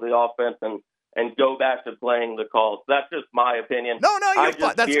control of the offense and go back to playing the calls. That's just my opinion. No, you're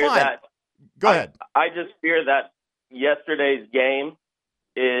fine. That's fine. Go ahead. I just fear that yesterday's game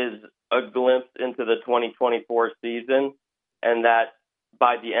is a glimpse into the 2024 season, and that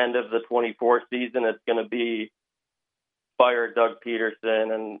by the end of the 24 season, it's going to be fire Doug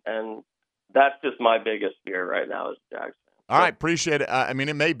Peterson, and that's just my biggest fear right now as a Jags fan. All right, appreciate it. I mean,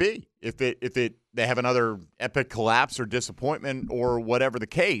 it may be if they have another epic collapse or disappointment or whatever the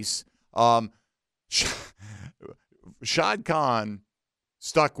case. Shad Khan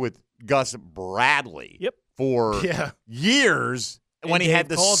stuck with Gus Bradley for years when he had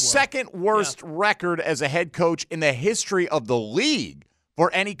the second worst record as a head coach in the history of the league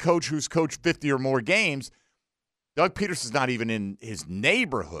for any coach who's coached 50 or more games. Doug Peterson's not even in his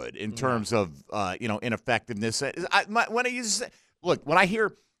neighborhood in terms of ineffectiveness. When I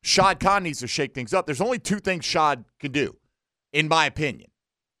hear Shad Khan needs to shake things up, there's only two things Shad can do, in my opinion,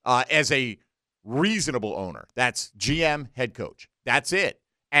 as a reasonable owner. That's GM, head coach. That's it.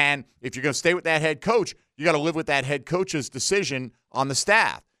 And if you're going to stay with that head coach, you got to live with that head coach's decision on the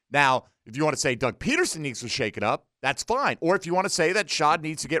staff. Now, if you want to say Doug Peterson needs to shake it up, that's fine. Or if you want to say that Shad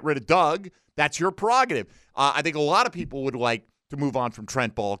needs to get rid of Doug, that's your prerogative. I think a lot of people would like to move on from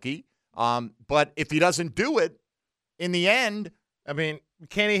Trent Baalke. But if he doesn't do it, in the end, I mean,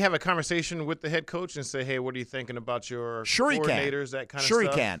 can he have a conversation with the head coach and say, hey, what are you thinking about your coordinators, that kind of stuff? Sure he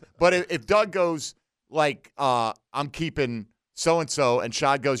can. But if Doug goes like, I'm keeping so-and-so, and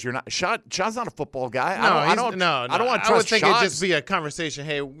Shad goes, "You're not." Shad's not a football guy. I don't want to trust I would think Shad's. it'd just be a conversation.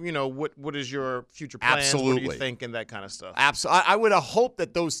 Hey, what is your future plans? Absolutely. What do you think, and that kind of stuff. Absolutely. I would hope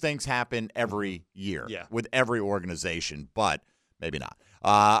that those things happen every year with every organization, but maybe not.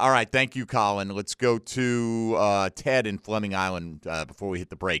 All right, thank you, Colin. Let's go to Ted in Fleming Island before we hit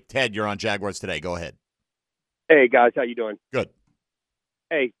the break. Ted, you're on Jaguars Today. Go ahead. Hey, guys. How you doing? Good.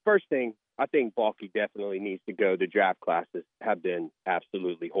 Hey, first thing, I think Balky definitely needs to go. The draft classes have been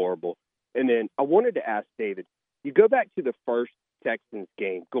absolutely horrible. And then I wanted to ask David, you go back to the first Texans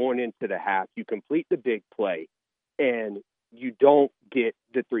game, going into the half, you complete the big play, and you don't get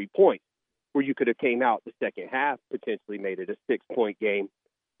the 3 points, where you could have came out the second half, potentially made it a 6-point game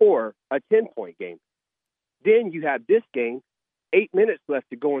or a 10-point game. Then you have this game, 8 minutes left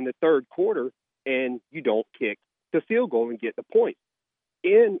to go in the third quarter, and you don't kick the field goal and get the point.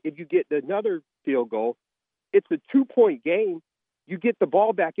 And if you get another field goal, it's a 2-point game. You get the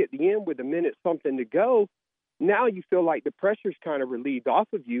ball back at the end with a minute something to go. Now you feel like the pressure's kind of relieved off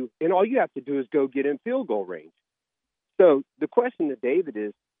of you, and all you have to do is go get in field goal range. So the question to David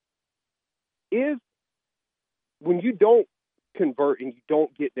is, if when you don't convert and you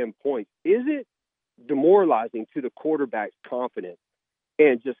don't get them points, is it demoralizing to the quarterback's confidence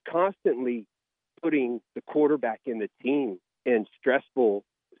and just constantly putting the quarterback in the team in stressful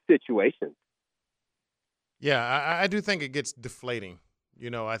situations? Yeah, I do think it gets deflating.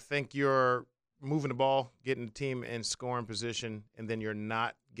 I think you're moving the ball, getting the team in scoring position, and then you're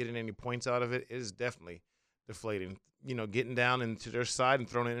not getting any points out of it. It is definitely deflating. Getting down into their side and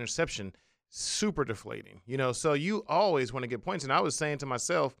throwing an interception, super deflating. So you always want to get points. And I was saying to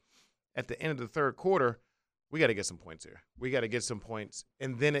myself at the end of the third quarter, we got to get some points here. We got to get some points.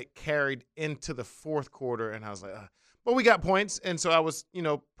 And then it carried into the fourth quarter, and I was like, but we got points. And so I was,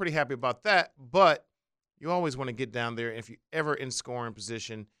 pretty happy about that. But you always want to get down there. And if you ever in scoring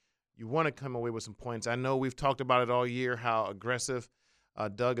position, you want to come away with some points. I know we've talked about it all year, how aggressive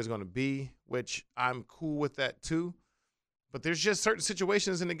Doug is going to be, which I'm cool with that too. But there's just certain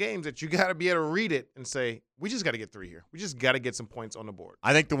situations in the games that you got to be able to read it and say, we just got to get 3 here. We just got to get some points on the board.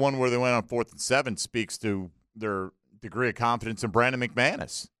 I think the one where they went on 4th and 7 speaks to their degree of confidence in Brandon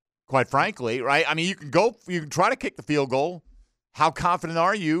McManus, quite frankly, right? I mean, you can try to kick the field goal. How confident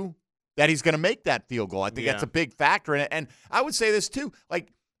are you that he's going to make that field goal? I think that's a big factor in it. And I would say this too,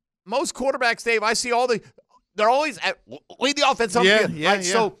 like most quarterbacks, Dave, I see they're always lead the offense on the field. Right?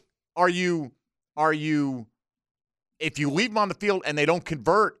 So are you if you leave them on the field and they don't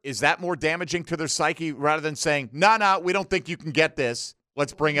convert, is that more damaging to their psyche rather than saying, no, we don't think you can get this.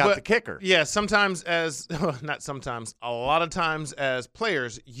 Let's bring out the kicker. Yeah, sometimes not sometimes, a lot of times as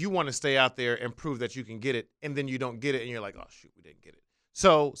players, you want to stay out there and prove that you can get it, and then you don't get it, and you're like, oh, shoot, we didn't get it.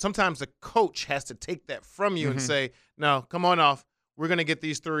 So sometimes the coach has to take that from you and say, no, come on off. We're going to get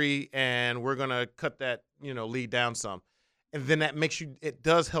these 3, and we're going to cut that lead down some. And then that it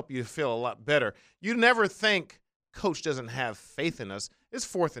does help you to feel a lot better. You never think coach doesn't have faith in us. It's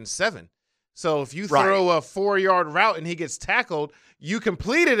 4th and 7. So if you throw a 4-yard route and he gets tackled, you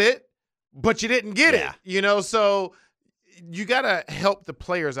completed it, but you didn't get it. So you got to help the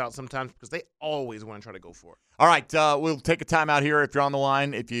players out sometimes because they always want to try to go for it. All right, we'll take a timeout here. If you're on the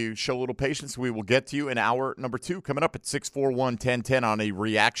line, if you show a little patience, we will get to you in hour number 2 coming up at 641-1010 on a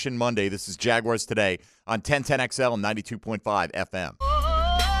Reaction Monday. This is Jaguars Today on 1010XL and 92.5 FM.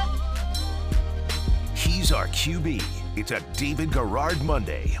 He's our QB. It's a David Garrard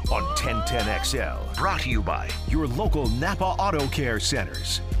Monday on 1010XL. Brought to you by your local Napa Auto Care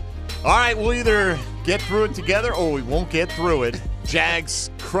Centers. All right, we'll either get through it together or we won't get through it. Jags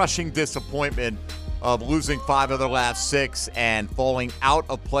crushing disappointment of losing 5 of their last 6 and falling out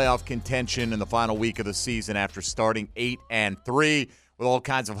of playoff contention in the final week of the season after starting 8-3 with all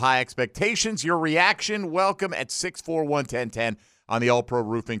kinds of high expectations. Your reaction, welcome at 641-1010 on the All-Pro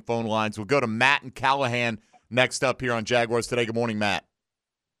Roofing phone lines. We'll go to Matt and Callahan next up here on Jaguars Today. Good morning, Matt.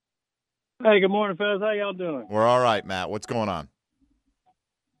 Hey, good morning, fellas. How y'all doing? We're all right, Matt. What's going on?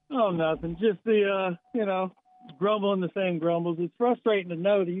 Oh, nothing. Just the, grumbling the same grumbles. It's frustrating to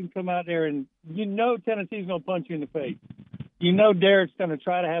know that you can come out there and Tennessee's going to punch you in the face. Derek's going to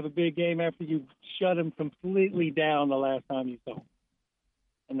try to have a big game after you shut him completely down the last time you saw him.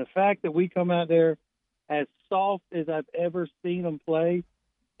 And the fact that we come out there as soft as I've ever seen them play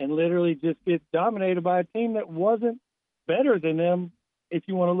and literally just get dominated by a team that wasn't better than them if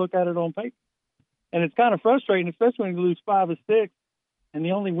you want to look at it on paper. And it's kind of frustrating, especially when you lose 5 of 6, and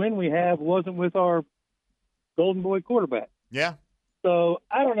the only win we have wasn't with our golden boy quarterback. Yeah. So,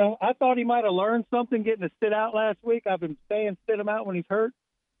 I don't know. I thought he might have learned something getting to sit out last week. I've been saying sit him out when he's hurt.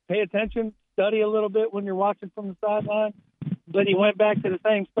 Pay attention. Study a little bit when you're watching from the sideline. But he went back to the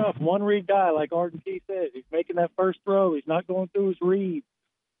same stuff. One read guy, like Arden Key said. He's making that first throw. He's not going through his read.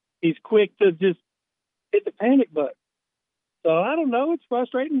 He's quick to just hit the panic button. So I don't know. It's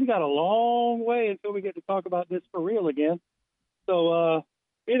frustrating. We got a long way until we get to talk about this for real again. So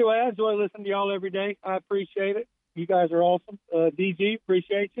anyway, I enjoy listening to y'all every day. I appreciate it. You guys are awesome. DG,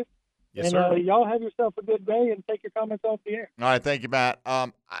 appreciate you. Yes, and sir. Y'all have yourself a good day and take your comments off the air. All right, thank you, Matt.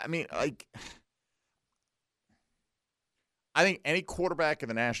 I think any quarterback in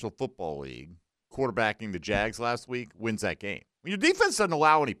the National Football League quarterbacking the Jags last week wins that game. Your defense doesn't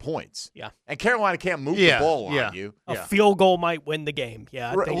allow any points. Yeah. And Carolina can't move the ball on you. A field goal might win the game.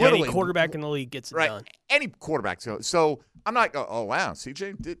 Yeah, I think any quarterback in the league gets it done. Any quarterback. So I'm not going, oh, wow,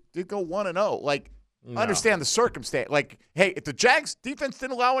 CJ did go 1-0. Like, I understand the circumstance. Like, hey, if the Jags defense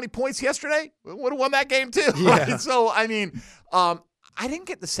didn't allow any points yesterday, we would have won that game too. Yeah. Right? So, I mean, I didn't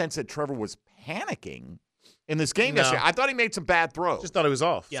get the sense that Trevor was panicking in this game yesterday. I thought he made some bad throws. Just thought he was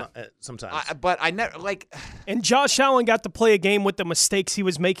off sometimes. But I never, like. And Josh Allen got to play a game with the mistakes he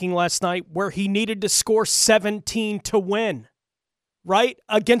was making last night where he needed to score 17 to win, right?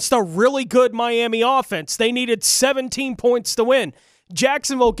 Against a really good Miami offense. They needed 17 points to win.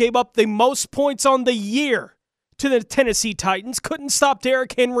 Jacksonville gave up the most points on the year to the Tennessee Titans. Couldn't stop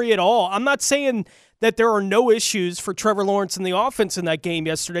Derrick Henry at all. I'm not saying that there are no issues for Trevor Lawrence in the offense in that game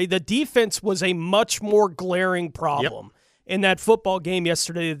yesterday. The defense was a much more glaring problem in that football game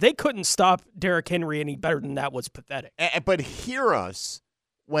yesterday. They couldn't stop Derrick Henry any better than that. Was pathetic. But hear us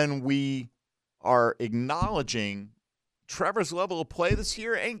when we are acknowledging Trevor's level of play this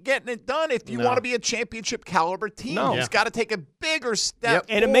year ain't getting it done if you want to be a championship caliber team. He's got to take a bigger step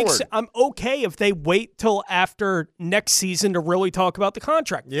And forward. I'm okay if they wait till after next season to really talk about the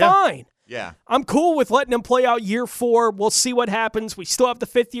contract. Yeah. Fine. Yeah. I'm cool with letting him play out year 4. We'll see what happens. We still have the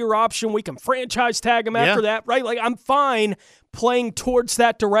 5th-year option. We can franchise tag him after that, right? Like, I'm fine playing towards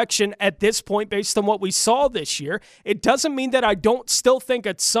that direction at this point based on what we saw this year. It doesn't mean that I don't still think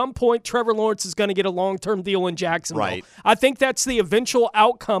at some point Trevor Lawrence is going to get a long-term deal in Jacksonville. Right. I think that's the eventual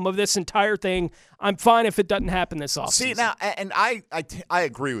outcome of this entire thing. I'm fine if it doesn't happen this offseason. See, now, and I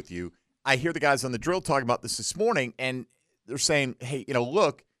agree with you. I hear the guys on the drill talking about this morning, and they're saying, hey,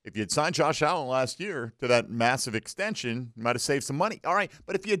 look, if you had signed Josh Allen last year to that massive extension, you might have saved some money. All right,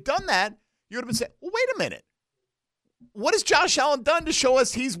 but if you had done that, you would have been saying, well, wait a minute. What has Josh Allen done to show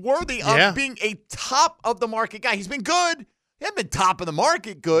us he's worthy of being a top-of-the-market guy? He's been good. He hasn't been top of the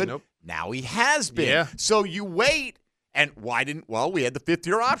market good. Nope. Now he has been. Yeah. So you wait, and why didn't – well, we had the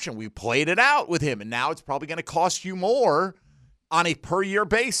 5th-year option. We played it out with him, and now it's probably going to cost you more on a per-year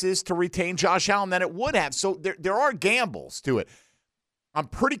basis to retain Josh Allen than it would have. So there are gambles to it. I'm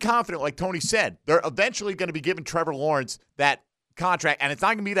pretty confident, like Tony said, they're eventually going to be giving Trevor Lawrence that contract, and it's not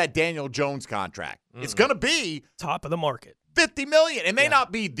going to be that Daniel Jones contract. It's going to be top of the market, $50 million. It may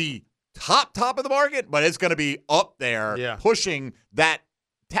not be the top of the market, but it's going to be up there, pushing that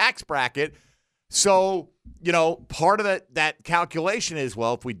tax bracket. So, part of that calculation is,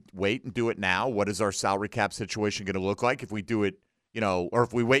 well, if we wait and do it now, what is our salary cap situation going to look like? If we do it, or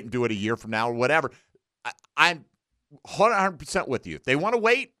if we wait and do it a year from now or whatever, I'm 100% with you. If they want to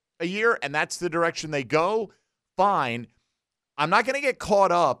wait a year and that's the direction they go, fine. I'm not going to get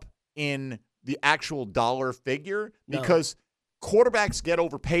caught up in the actual dollar figure because quarterbacks get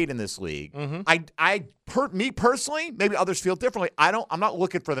overpaid in this league. Me personally, maybe others feel differently. I'm not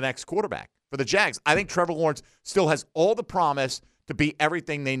looking for the next quarterback for the Jags. I think Trevor Lawrence still has all the promise to be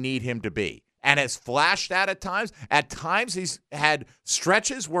everything they need him to be, and has flashed that at times. At times, he's had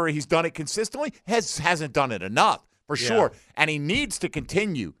stretches where he's done it consistently. Hasn't done it enough. For sure. And he needs to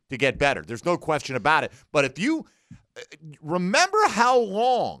continue to get better. There's no question about it. But if you remember how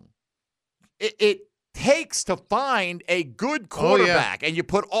long it takes to find a good quarterback, and you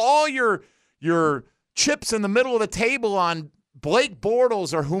put all your chips in the middle of the table on Blake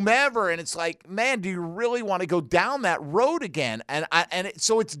Bortles or whomever, and it's like, man, do you really want to go down that road again?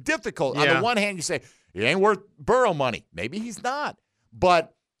 So it's difficult. On the one hand, you say, he ain't worth Burrow money. Maybe he's not.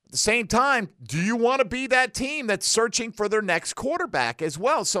 But at the same time, do you want to be that team that's searching for their next quarterback as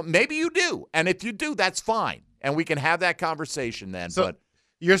well? So maybe you do. And if you do, that's fine. And we can have that conversation then. So but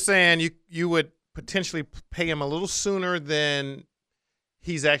you're saying you would potentially pay him a little sooner than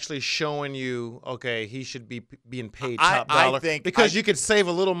he's actually showing you, okay, he should be being paid top dollar. Because you could save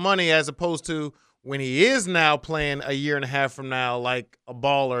a little money as opposed to when he is now playing a year and a half from now like a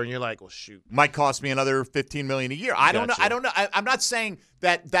baller, and you're like, well, shoot. Might cost me another $15 million a year. I don't know. I'm not saying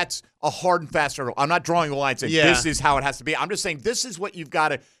that's a hard and fast rule. I'm not drawing a line saying this is how it has to be. I'm just saying this is what you've got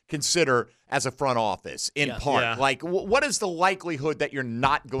to consider as a front office in part. Yeah. Like, what is the likelihood that you're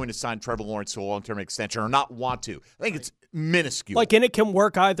not going to sign Trevor Lawrence to a long-term extension or not want to? I think it's minuscule. Like, and it can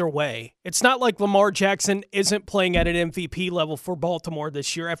work either way. It's not like Lamar Jackson isn't playing at an MVP level for Baltimore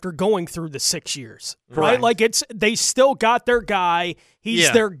this year after going through the 6 years, right? Like, they still got their guy.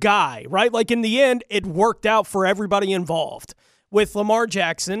 He's their guy, right? Like, in the end, it worked out for everybody involved. With Lamar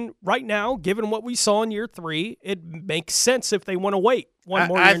Jackson, right now, given what we saw in year 3, it makes sense if they want to wait one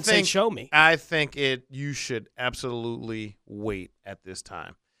more year and say, show me. I think you should absolutely wait at this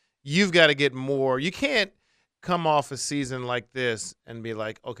time. You've got to get more. You can't come off a season like this and be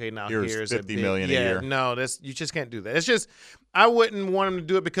like, okay, now here's $50 million a year. No, you just can't do that. It's just, I wouldn't want him to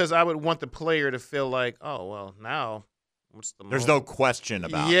do it because I would want the player to feel like, oh, well, now what's the There's no question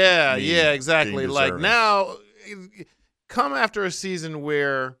about exactly. Like, now come after a season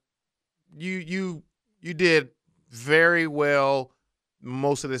where you did very well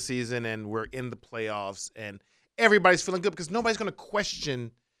most of the season and we're in the playoffs and everybody's feeling good because nobody's going to question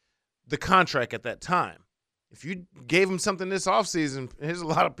the contract at that time. If you gave him something this offseason, there's a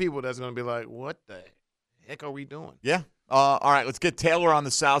lot of people that's going to be like, what the heck are we doing? Yeah. All right, let's get Taylor on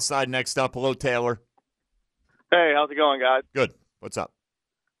the south side next up. Hello, Taylor. Hey, how's it going, guys? Good. What's up?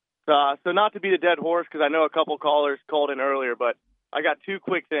 So not to be the dead horse, because I know a couple callers called in earlier, but I got 2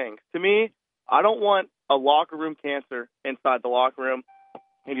 quick things. To me, I don't want a locker room cancer inside the locker room,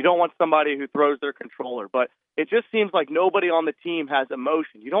 and you don't want somebody who throws their controller. But it just seems like nobody on the team has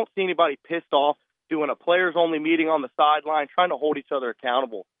emotion. You don't see anybody pissed off doing a players-only meeting on the sideline, trying to hold each other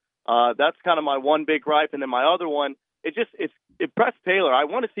accountable. That's kind of my one big gripe. And then my other one, it pressed Taylor. I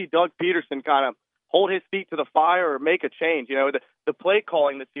want to see Doug Peterson kind of hold his feet to the fire or make a change. You know, the play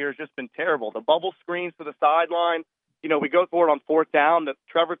calling this year has just been terrible. The bubble screens to the sideline, you know, we go for it on 4th down. That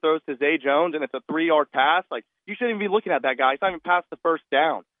Trevor throws to Zay Jones, and it's a 3-yard pass. Like, you shouldn't even be looking at that guy. He's not even past the 1st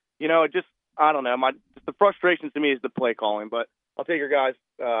down. You know, it just, I don't know. The frustration to me is the play calling, but I'll take your guys'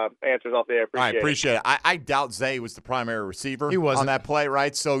 answers off the air. Appreciate it. I doubt Zay was the primary receiver on that play,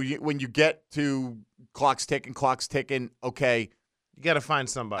 right? So when you get to clock's ticking, okay, you got to find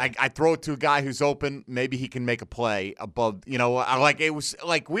somebody. I throw it to a guy who's open. Maybe he can make a play above. You know, it was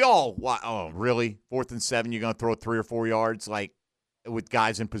like we all. Oh, really? 4th and 7, you're going to throw it 3 or 4 yards, like with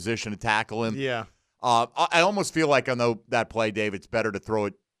guys in position to tackle him. Yeah. I almost feel like on that play, Dave, it's better to throw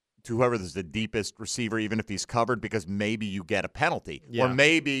it to whoever is the deepest receiver, even if he's covered, because maybe you get a penalty, or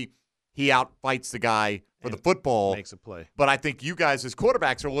maybe he outfights the guy for the football, makes a play. But I think you guys as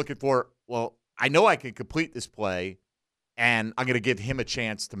quarterbacks are looking for, well, I know I can complete this play, and I'm going to give him a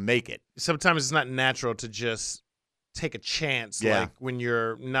chance to make it. Sometimes it's not natural to just take a chance, like when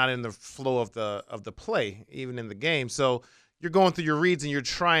you're not in the flow of the play, even in the game. So you're going through your reads and you're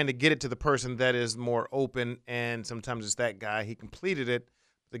trying to get it to the person that is more open, and sometimes it's that guy. He completed it.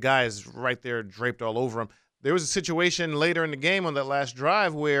 The guy is right there draped all over him. There was a situation later in the game on that last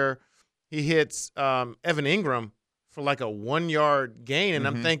drive where he hits Evan Ingram for like a 1-yard gain, and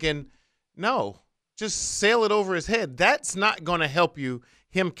I'm thinking, no, just sail it over his head. That's not going to help you.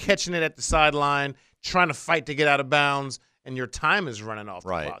 Him catching it at the sideline, trying to fight to get out of bounds, and your time is running off the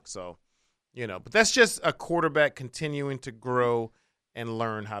clock. So, you know, but that's just a quarterback continuing to grow and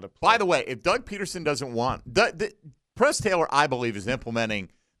learn how to play. By the way, if Doug Peterson doesn't want Press Taylor, I believe, is implementing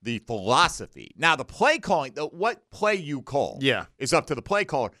the philosophy. Now, the play calling, what play you call is up to the play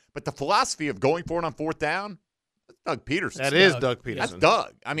caller. But the philosophy of going for it on 4th down, that's Doug Peterson. That is Doug Peterson. That's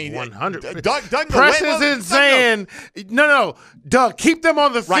Doug. I mean, 100. Doug Press isn't saying, no, Doug, keep them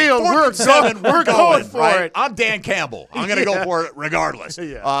on the field. We're going for it. I'm Dan Campbell. I'm going to go for it regardless.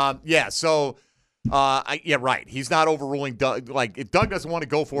 So he's not overruling Doug. Like, if Doug doesn't want to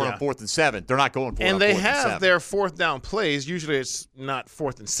go for it on 4th and 7, they're not going for it on 4th and 7. And they have their 4th down plays. Usually it's not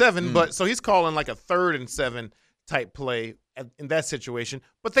 4th and 7, but so he's calling like a 3rd and 7 type play in that situation.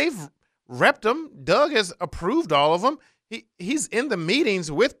 But they've repped them. Doug has approved all of them. He's in the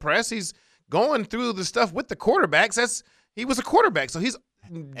meetings with Press. He's going through the stuff with the quarterbacks. He was a quarterback, so he's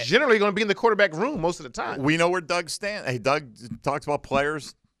generally going to be in the quarterback room most of the time. We know where Doug stands. Hey, Doug talks about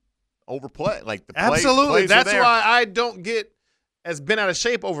players overplay. Like the absolutely. That's why I don't get as bent out of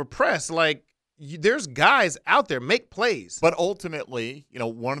shape over Press. Like, there's guys out there make plays. But ultimately, you know,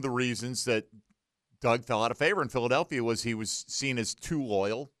 one of the reasons that Doug fell out of favor in Philadelphia was he was seen as too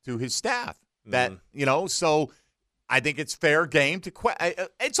loyal to his staff. That you know, so I think it's fair game to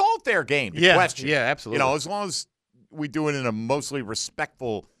it's all fair game to question. Yeah, absolutely. You know, as long as we do it in a mostly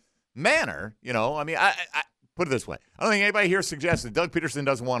respectful manner. You know, I mean, I put it this way: I don't think anybody here suggests that Doug Peterson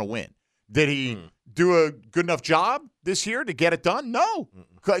doesn't want to win. Did he do a good enough job this year to get it done? No,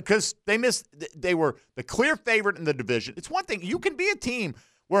 because they were the clear favorite in the division. It's one thing. You can be a team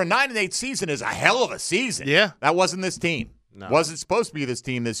where a 9-8 season is a hell of a season. Yeah. That wasn't this team. No. Wasn't supposed to be this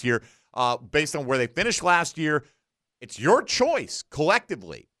team this year based on where they finished last year. It's your choice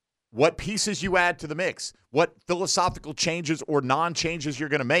collectively what pieces you add to the mix, what philosophical changes or non-changes you're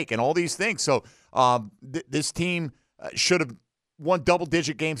going to make, and all these things. So this team should have won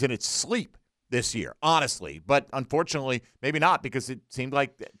double-digit games in its sleep this year, honestly. But unfortunately, maybe not, because it seemed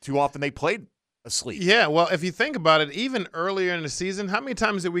like too often they played asleep. Yeah, well, if you think about it, even earlier in the season, how many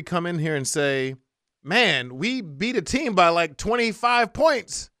times did we come in here and say, man, we beat a team by like 25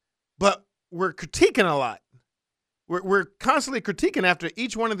 points, but we're critiquing a lot. We're constantly critiquing after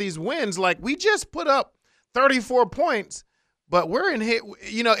each one of these wins. Like, we just put up 34 points, but we're in here.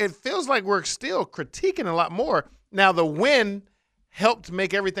 You know, it feels like we're still critiquing a lot more. Now, the win helped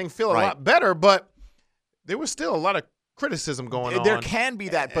make everything feel a lot better, but there was still a lot of criticism going on. There can be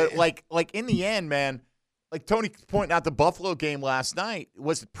that, but like in the end, man, like Tony pointing out the Buffalo game last night,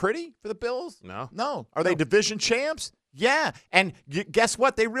 was it pretty for the Bills? No. Are they division champs? Yeah. And guess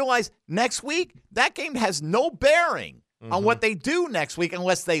what? They realize next week that game has no bearing on what they do next week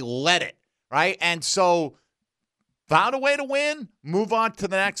unless they let it, right? And so found a way to win, move on to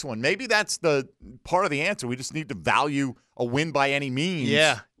the next one. Maybe that's the part of the answer. We just need to value a win by any means.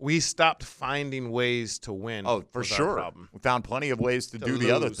 Yeah, we stopped finding ways to win. Oh, for sure. We found plenty of ways to do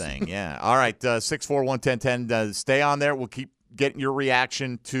the other thing. Yeah. All right, 641-1010. Stay on there. We'll keep getting your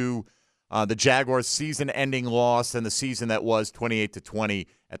reaction to the Jaguars' season-ending loss and the season that was 28-20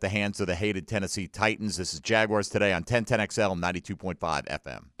 at the hands of the hated Tennessee Titans. This is Jaguars Today on 1010XL 92.5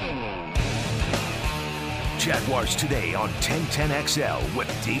 FM. Jaguars Today on 1010XL with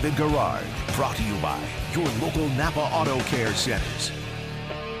David Garrard. Brought to you by your local Napa Auto Care Centers.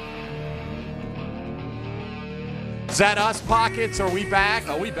 Is that us, Pockets? Are we back?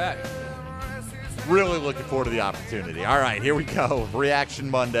 Are we back? Really looking forward to the opportunity. All right, here we go. Reaction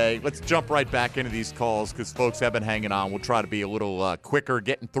Monday. Let's jump right back into these calls because folks have been hanging on. We'll try to be a little quicker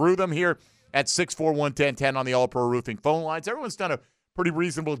getting through them here at 641-1010 on the All-Pro Roofing phone lines. Everyone's done a pretty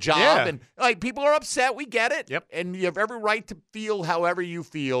reasonable job. Yeah. And like people are upset. We get it. Yep. And you have every right to feel however you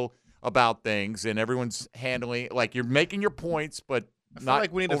feel about things. And everyone's handling like you're making your points, but I feel not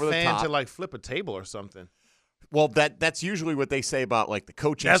like we need over a the fan top. to like flip a table or something. Well, that's usually what they say about like the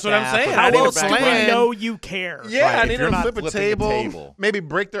coaching That's what I'm staff saying. or I How need a else do we plan. know you care? Yeah, Right, I if need you're to not flip a flipping table, maybe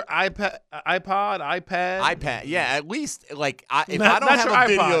break their iPad. iPad, yeah. At least, if Not- I don't not have your a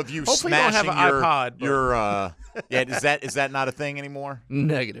video iPod. of you Hopefully you don't smashing have an your, iPod, but- your is that not a thing anymore?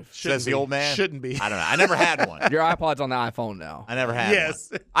 Negative. Says the old man. Shouldn't be. I don't know. I never had one. Your iPod's on the iPhone now. I never had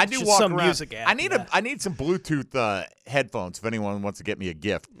Yes. one. I do Just walk some around. music app, I need some Bluetooth headphones if anyone wants to get me a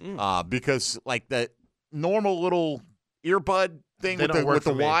gift. Because like the normal little earbud thing They with don't work the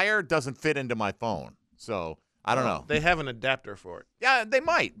for me. wire doesn't fit into my phone. So I don't know. They have an adapter for it. Yeah, they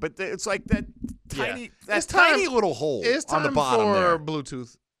might, but it's like that tiny, Yeah. that It's time- tiny little hole It's time on the bottom for there.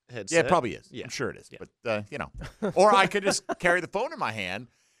 Bluetooth headset. Yeah, it probably is. Yeah. I'm sure it is. But or I could just carry the phone in my hand.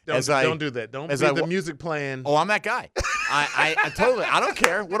 Don't do that. Don't as leave I the wa- music playing. Oh, I'm that guy. I totally. I don't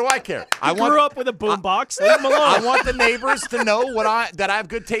care. What do I care? I Grew up with a boombox. Leave him alone. I want the neighbors to know that I have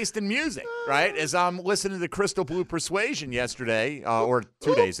good taste in music, right? As I'm listening to Crystal Blue Persuasion yesterday, or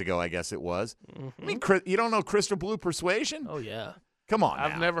 2 days ago, I guess it was. I mean, you don't know Crystal Blue Persuasion? Oh yeah. Come on,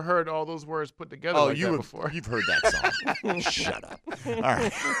 I've now. never heard all those words put together Oh, like that you've before. heard that song. Shut up. All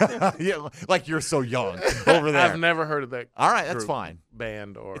right. Yeah, like you're so young over there. I've never heard of that. All right, that's group, fine.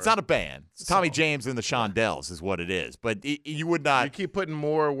 Band or It's not a band. It's Tommy song. James and the Shondells is what it is. But you would not. You keep putting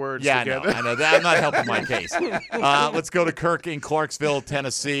more words Yeah, together. I know. I'm not helping my case. Let's go to Kirk in Clarksville,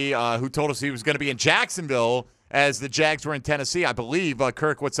 Tennessee, who told us he was going to be in Jacksonville as the Jags were in Tennessee, I believe.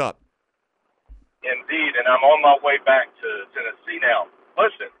 Kirk, what's up? Indeed, and I'm on my way back to Tennessee now.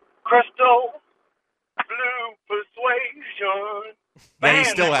 Listen, Crystal Blue Persuasion. Man, he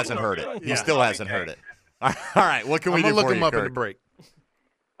Man, still that's hasn't so heard it. good. He still hasn't heard it. All right, what can we I'm do gonna look for him you, up Kirk? in the break.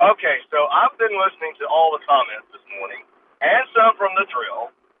 Okay, so I've been listening to all the comments this morning, and some from the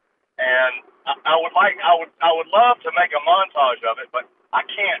drill, and I would love to make a montage of it, but I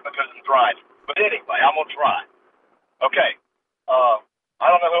can't because I'm driving. But anyway, I'm gonna try. Okay, I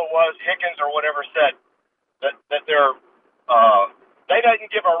don't know who it was, Hickens or whatever, said that they're they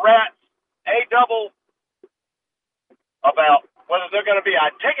didn't give a rat's a-double about whether they're going to be a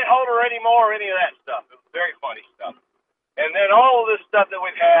ticket holder anymore or any of that stuff. It was very funny stuff. And then all of this stuff that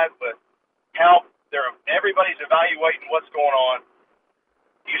we've had with how everybody's evaluating what's going on.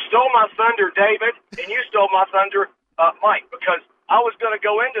 You stole my thunder, David, and you stole my thunder, Mike, because I was going to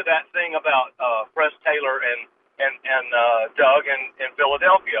go into that thing about Press Taylor and Doug in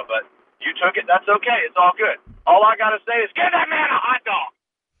Philadelphia, but you took it. That's okay. It's all good. All I got to say is give that man a hot dog.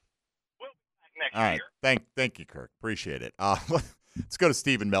 We'll be back next All right. year. Thank you, Kirk. Appreciate it. Let's go to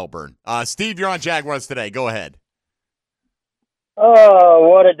Steve in Melbourne. Steve, you're on Jaguars today. Go ahead. Oh,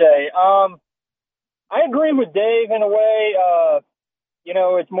 what a day. I agree with Dave in a way.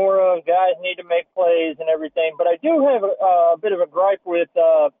 It's more of guys need to make plays and everything. But I do have a bit of a gripe with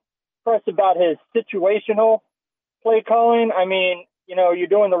Press about his situational play calling. I mean, you're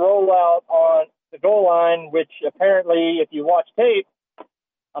doing the rollout on the goal line, which apparently, if you watch tape,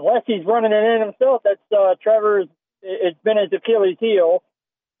 unless he's running it in himself, that's Trevor's. It's been his Achilles heel.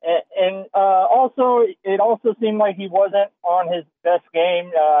 And also, it also seemed like he wasn't on his best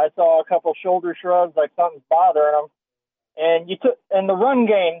game. I saw a couple shoulder shrugs, like something's bothering him. And the run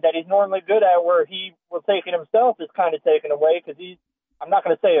game that he's normally good at, where he will take it himself, is kind of taken away because I'm not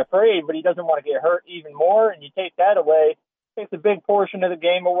going to say afraid, but he doesn't want to get hurt even more. And you take that away, takes a big portion of the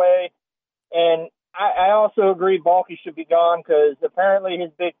game away. And I also agree Balky should be gone because apparently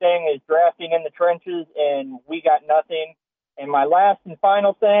his big thing is drafting in the trenches, and we got nothing. And my last and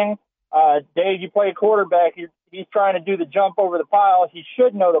final thing, Dave, you play quarterback. He's trying to do the jump over the pile. He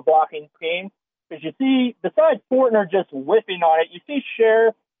should know the blocking scheme. Because you see, besides Fortner just whipping on it, you see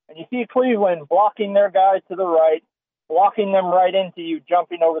Scher and you see Cleveland blocking their guys to the right, blocking them right into you,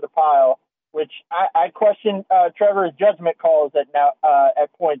 jumping over the pile, which I question Trevor's judgment calls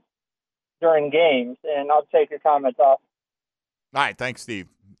at points during games. And I'll take your comments off. All right, thanks, Steve.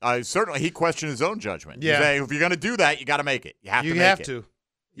 Certainly, he questioned his own judgment. Yeah. You say, if you're going to do that, you got to make it. You have to make it.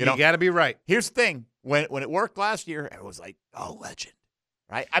 You got to be right. Here's the thing. When it worked last year, it was like, oh, legend.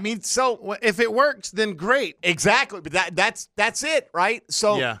 Right? I mean, so well, if it works, then great. Exactly. But that's it, right?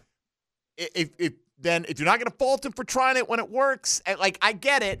 So yeah. If you're not going to fault him for trying it when it works, like I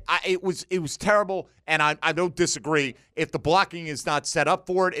get it. It was terrible, and I don't disagree. If the blocking is not set up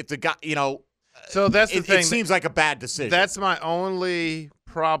for it, if the guy, so that's the thing. It seems like a bad decision. That's my only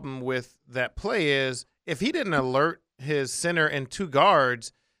problem with that play is if he didn't alert his center and two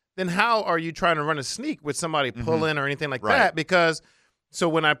guards, then how are you trying to run a sneak with somebody pulling or anything like that? Because so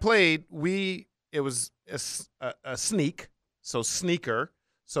when I played, it was a sneak, so sneaker,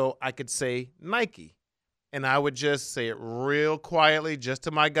 so I could say Nike. And I would just say it real quietly just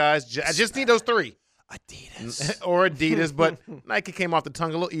to my guys. I just need those three. Adidas. Or Adidas, but Nike came off the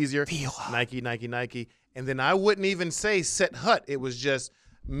tongue a little easier. Nike, Nike, Nike. And then I wouldn't even say set hut. It was just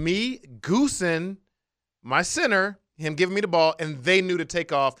me goosing my center, him giving me the ball, and they knew to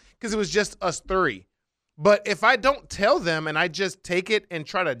take off because it was just us three. But if I don't tell them and I just take it and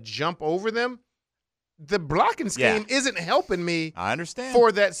try to jump over them, the blocking scheme isn't helping me. I understand.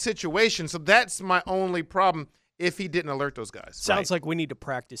 For that situation. So that's my only problem if he didn't alert those guys. Sounds like we need to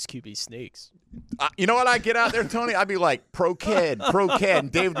practice QB sneaks. You know what I get out there, Tony? I'd be like, pro kid.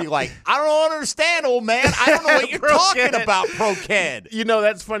 And Dave would be like, I don't understand, old man. I don't know what you're talking about, pro kid.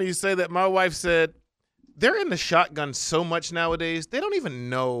 That's funny you say that. My wife said, they're in the shotgun so much nowadays, they don't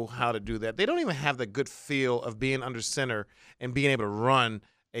even know how to do that. They don't even have the good feel of being under center and being able to run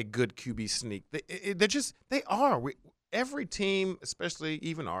a good QB sneak. They are. Every team, especially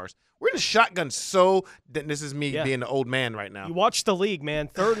even ours, we're in the shotgun so this is me being the old man right now. You watch the league, man.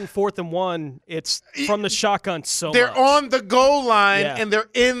 3rd and 4th and 1, it's from the shotgun so they're much. on the goal line and they're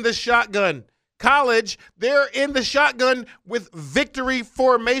in the shotgun. College, they're in the shotgun with victory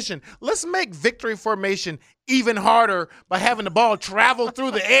formation. Let's make victory formation even harder by having the ball travel through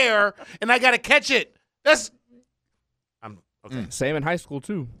the air and I got to catch it. Okay. Same in high school,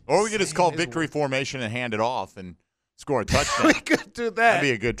 too. Or we could just call victory formation and hand it off and score a touchdown. We could do that. That'd be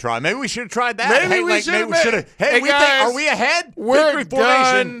a good try. Maybe we should have tried that. Maybe we should have. Hey, guys, are we ahead? We're victory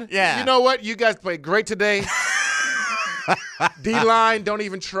formation. done. Yeah. You know what? You guys played great today. D-line, don't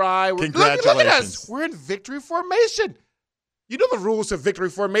even try. Congratulations. Look at us. We're in victory formation. You know the rules of victory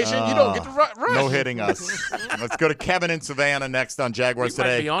formation. You don't get to rush. No hitting us. Let's go to Kevin in Savannah next on Jaguars we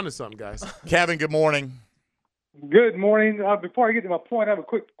Today. Might be on to something, guys. Kevin, good morning. Good morning. Before I get to my point, I have a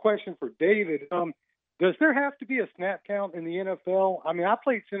quick question for David. Does there have to be a snap count in the NFL? I mean, I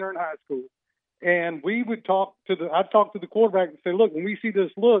played center in high school, and I'd talk to the quarterback and say, look, when we see this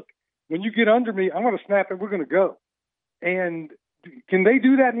look, when you get under me, I'm going to snap and we're going to go. And can they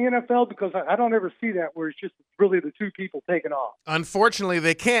do that in the NFL? Because I don't ever see that where it's just really the two people taking off. Unfortunately,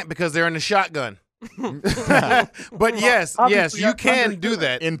 they can't because they're in the shotgun. But yes, you can do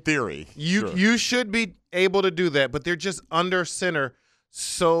that. In theory. You should be able to do that, but they're just under center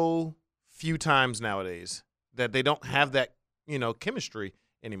so few times nowadays that they don't have that, chemistry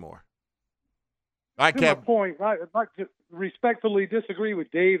anymore. right, to my point, I'd like to respectfully disagree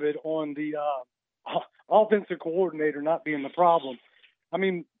with David on the offensive coordinator not being the problem. I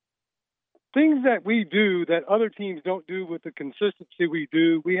mean, things that we do that other teams don't do with the consistency we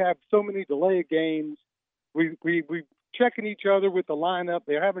do. We have so many delayed games. We checking each other with the lineup.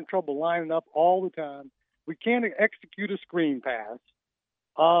 They're having trouble lining up all the time. We can't execute a screen pass.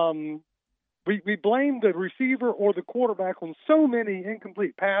 We blame the receiver or the quarterback on so many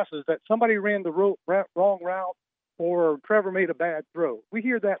incomplete passes that somebody ran the wrong route or Trevor made a bad throw. We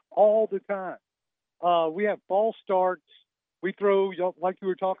hear that all the time. We have false starts. We throw, like you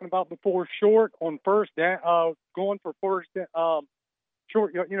were talking about before, short on first down, going for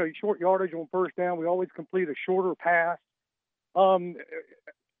short yardage on first down. We always complete a shorter pass.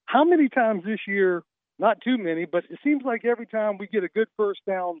 How many times this year, not too many, but it seems like every time we get a good first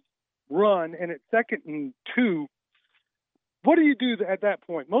down run and it's 2nd and 2, what do you do at that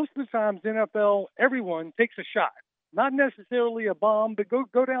point? Most of the times, NFL, everyone takes a shot. Not necessarily a bomb, but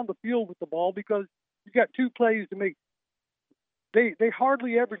go down the field with the ball because you got 2 plays to make. They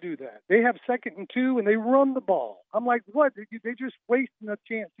hardly ever do that. They have 2nd and 2 and they run the ball. I'm like, what? They're just wasting a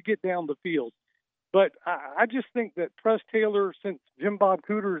chance to get down the field. But I just think that Press Taylor, since Jim Bob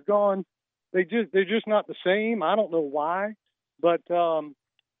Cooter is gone, they're just not the same. I don't know why, but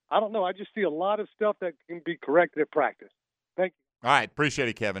I don't know. I just see a lot of stuff that can be corrected at practice. Thank you. All right. Appreciate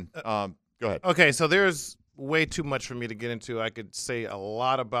it, Kevin. Go ahead. Okay, so there's way too much for me to get into. I could say a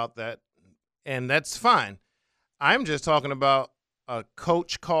lot about that, and that's fine. I'm just talking about a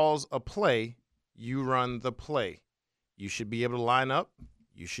coach calls a play, you run the play. You should be able to line up.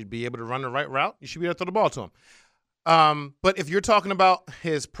 You should be able to run the right route. You should be able to throw the ball to him. But if you're talking about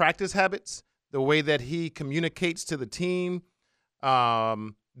his practice habits, the way that he communicates to the team,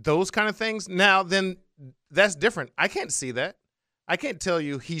 those kind of things, now then that's different. I can't see that. I can't tell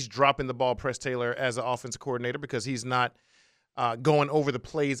you he's dropping the ball, Press Taylor, as an offensive coordinator because he's not going over the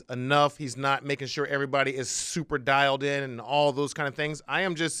plays enough. He's not making sure everybody is super dialed in and all those kind of things. I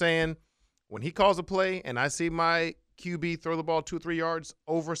am just saying when he calls a play and I see my QB throw the ball 2 or 3 yards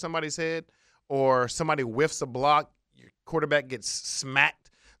over somebody's head or somebody whiffs a block, your quarterback gets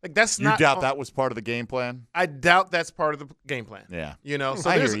smacked. Like that's you not. You doubt that was part of the game plan? I doubt that's part of the game plan. Yeah. So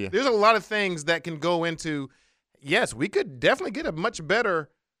I hear you. There's a lot of things that can go into, yes, we could definitely get a much better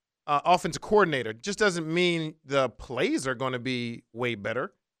offensive coordinator. Just doesn't mean the plays are going to be way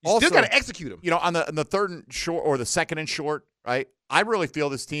better. You still got to execute them. On the 3rd and short or the 2nd and short, right? I really feel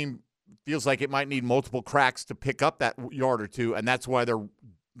this team feels like it might need multiple cracks to pick up that yard or 2, and that's why they're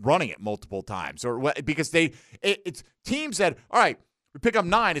running it multiple times. Or because it's teams that, all right, we pick up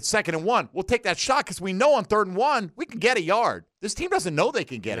 9, it's 2nd and 1. We'll take that shot because we know on 3rd and 1 we can get a yard. This team doesn't know they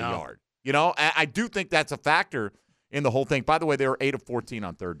can get a yard. I do think that's a factor in the whole thing. By the way, they were 8 of 14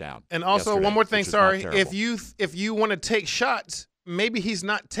 on 3rd down. And also, one more thing, sorry. If you want to take shots, maybe he's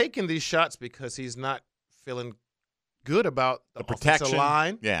not taking these shots because he's not feeling good about the protection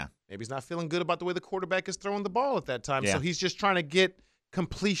line. Yeah. Maybe he's not feeling good about the way the quarterback is throwing the ball at that time. Yeah. So he's just trying to get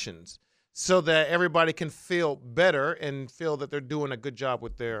completions so that everybody can feel better and feel that they're doing a good job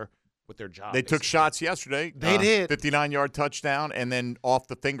with their job. They took shots yesterday. They did. 59-yard touchdown and then off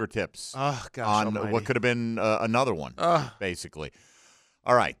the fingertips. Oh, gosh on almighty. what could have been another one, basically.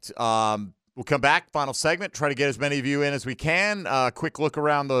 All right. We'll come back. Final segment. Try to get as many of you in as we can. Quick look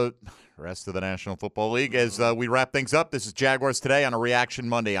around the rest of the National Football League as we wrap things up. This is Jaguars Today on a Reaction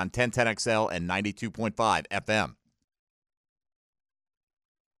Monday on 1010XL and 92.5 FM.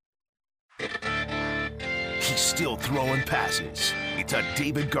 He's still throwing passes. It's a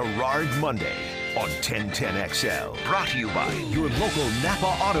David Garrard Monday on 1010XL. Brought to you by your local Napa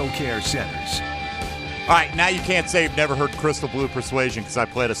Auto Care Centers. All right, now you can't say you've never heard Crystal Blue Persuasion because I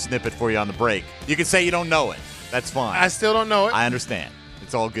played a snippet for you on the break. You can say you don't know it. That's fine. I still don't know it. I understand.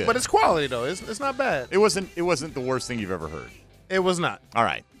 It's all good. But it's quality, though. It's not bad. It wasn't the worst thing you've ever heard. It was not. All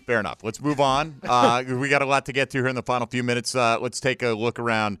right, fair enough. Let's move on. We got a lot to get to here in the final few minutes. Let's take a look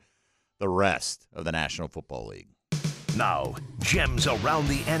around the rest of the National Football League. Now, Gems Around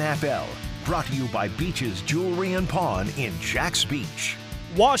the NFL, brought to you by Beach's Jewelry and Pawn in Jax Beach.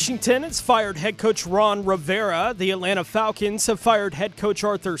 Washington has fired head coach Ron Rivera. The Atlanta Falcons have fired head coach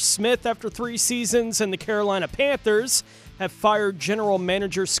Arthur Smith after 3 seasons, and the Carolina Panthers have fired general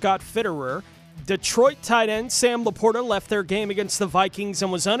manager Scott Fitterer. Detroit tight end Sam Laporta left their game against the Vikings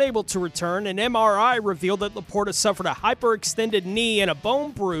and was unable to return. An MRI revealed that Laporta suffered a hyperextended knee and a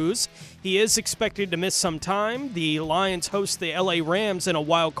bone bruise. He is expected to miss some time. The Lions host the LA Rams in a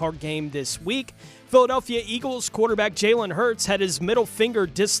wild card game this week. Philadelphia Eagles quarterback Jalen Hurts had his middle finger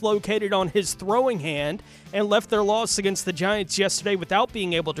dislocated on his throwing hand and left their loss against the Giants yesterday without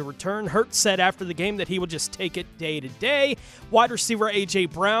being able to return. Hurts said after the game that he will just take it day to day. Wide receiver A.J.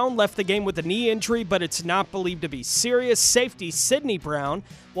 Brown left the game with a knee injury, but it's not believed to be serious. Safety Sidney Brown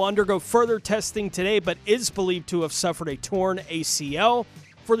will undergo further testing today, but is believed to have suffered a torn ACL.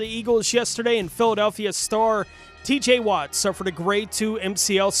 For the Eagles yesterday, in Philadelphia star T.J. Watt suffered a grade 2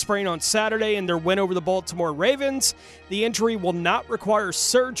 MCL sprain on Saturday in their win over the Baltimore Ravens. The injury will not require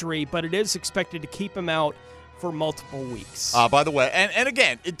surgery, but it is expected to keep him out for multiple weeks. By the way, and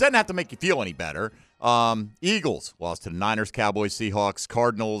again, it doesn't have to make you feel any better. Eagles lost to the Niners, Cowboys, Seahawks,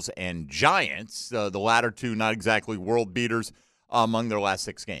 Cardinals, and Giants. The latter two not exactly world beaters among their last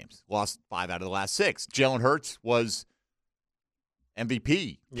 6 games. Lost 5 out of the last 6. Jalen Hurts was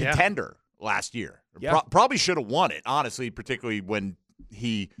MVP contender last year. Probably should have won it, honestly, particularly when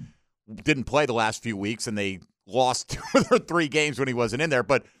he didn't play the last few weeks and they lost 2 or 3 games when he wasn't in there.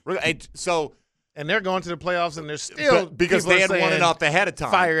 But so, and they're going to the playoffs and they're still because they had won enough ahead of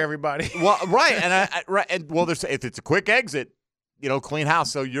time. Fire everybody. Well, right, and if it's a quick exit, clean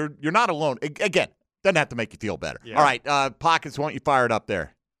house. So you're not alone. Again, doesn't have to make you feel better. Yeah. All right, Pockets, why don't you fire it up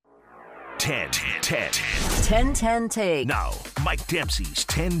there? 10-10 take. Now, Mike Dempsey's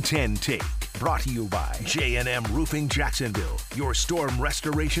 10-10 take. Brought to you by J&M Roofing Jacksonville, your storm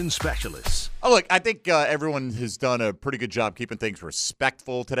restoration specialists. Oh, look, I think everyone has done a pretty good job keeping things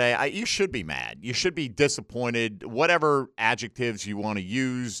respectful today. You should be mad. You should be disappointed. Whatever adjectives you want to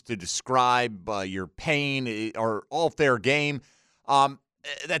use to describe your pain are all fair game.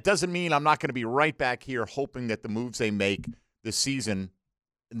 That doesn't mean I'm not going to be right back here hoping that the moves they make this season,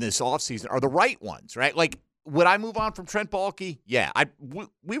 this offseason, are the right ones, right? Like, would I move on from Trent Baalke? Yeah,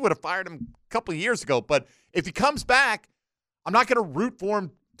 we would have fired him a couple of years ago. But if he comes back, I'm not going to root for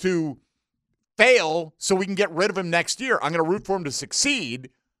him to fail so we can get rid of him next year. I'm going to root for him to succeed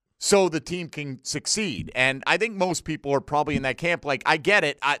so the team can succeed. And I think most people are probably in that camp. Like, I get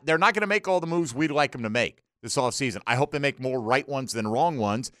it. They're not going to make all the moves we'd like them to make this offseason. I hope they make more right ones than wrong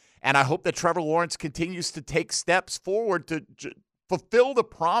ones. And I hope that Trevor Lawrence continues to take steps forward to fulfill the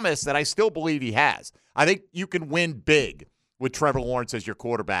promise that I still believe he has. I think you can win big with Trevor Lawrence as your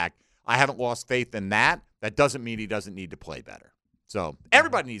quarterback. I haven't lost faith in that. That doesn't mean he doesn't need to play better. So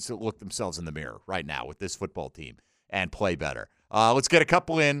everybody needs to look themselves in the mirror right now with this football team and play better. Let's get a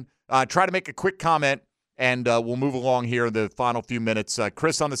couple in. Try to make a quick comment, and we'll move along here in the final few minutes.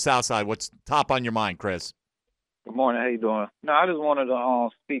 Chris on the South Side, what's top on your mind, Chris? Good morning. How you doing? No, I just wanted to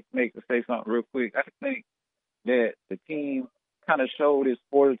say something real quick. I think that the team kind of showed its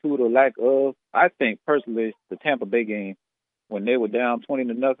fortitude or lack of. I think personally, the Tampa Bay game when they were down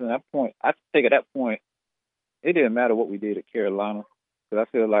 20-0, at that point, I think at that point it didn't matter what we did at Carolina, because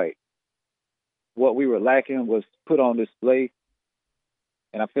I feel like what we were lacking was put on display,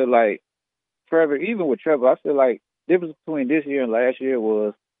 and I feel like Trevor, even with Trevor, I feel like the difference between this year and last year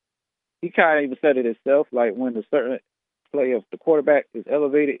was he kind of even said it himself. Like when the certain play of the quarterback is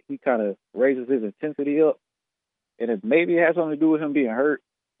elevated, he kind of raises his intensity up. And maybe it has something to do with him being hurt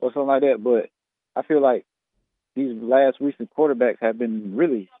or something like that. But I feel like these last recent quarterbacks have been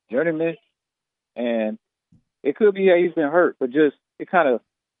really journeymen. And it could be that he's been hurt, but just it kind of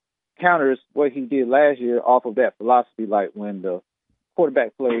counters what he did last year off of that philosophy. Like when the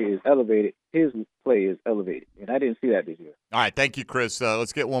quarterback play is elevated, his play is elevated. And I didn't see that this year. All right. Thank you, Chris.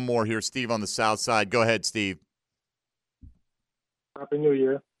 Let's get one more here. Steve on the South Side. Go ahead, Steve. Happy New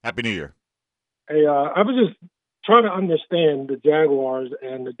Year. Happy New Year. Hey, I was just trying to understand the Jaguars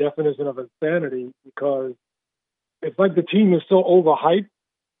and the definition of insanity, because it's like the team is so overhyped,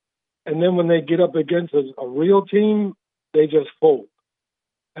 and then when they get up against a real team, they just fold.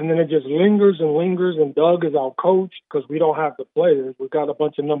 And then it just lingers and lingers, and Doug is our coach because we don't have the players. We've got a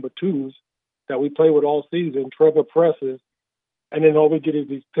bunch of number 2s that we play with all season. Trevor presses, and then all we get is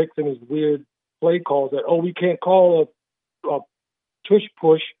these picks and these weird play calls that, we can't call a tush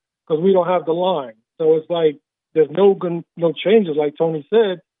push because we don't have the line. So it's like there's no changes, like Tony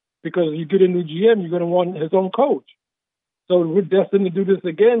said, because you get a new GM, you're going to want his own coach. So we're destined to do this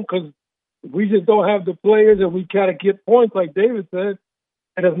again because we just don't have the players, and we got to get points, like David said,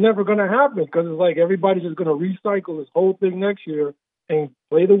 and it's never going to happen because it's like everybody's just going to recycle this whole thing next year and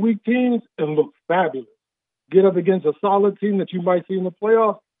play the weak teams and look fabulous. Get up against a solid team that you might see in the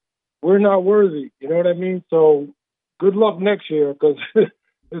playoffs. We're not worthy. You know what I mean? So good luck next year because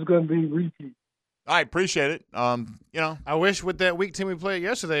it's going to be repeat. I appreciate it. I wish with that weak team we played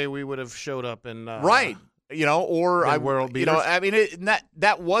yesterday, we would have showed up and right. or world you know, I mean,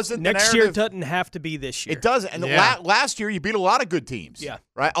 that wasn't Next the year narrative. doesn't have to be this year. It doesn't. And last year, you beat a lot of good teams. Yeah.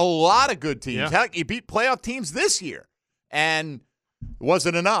 Right? A lot of good teams. Yeah. Heck, you beat playoff teams this year. And it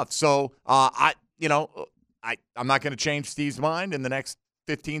wasn't enough. So, I'm not going to change Steve's mind in the next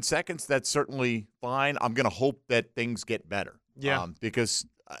 15 seconds. That's certainly fine. I'm going to hope that things get better. Yeah. Because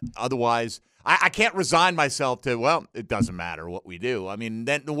otherwise, I can't resign myself to, well, it doesn't matter what we do. I mean,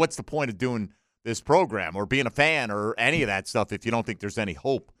 then what's the point of doing this program or being a fan or any of that stuff if you don't think there's any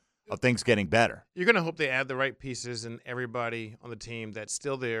hope of things getting better? You're going to hope they add the right pieces and everybody on the team that's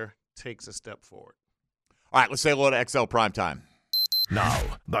still there takes a step forward. All right, let's say hello to XL Primetime. Now,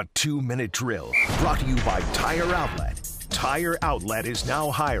 the 2-minute drill brought to you by Tire Outlet. Tire Outlet is now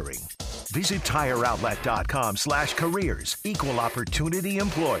hiring. Visit tireoutlet.com/careers. Equal opportunity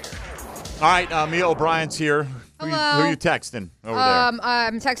employer. All right, Mia O'Brien's here. Who Hello. are you texting over there?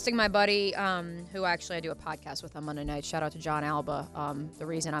 I'm texting my buddy, who actually I do a podcast with on Monday night. Shout out to John Alba. The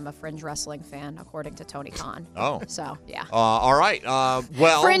reason I'm a fringe wrestling fan, according to Tony Khan. Oh. So, yeah. All right.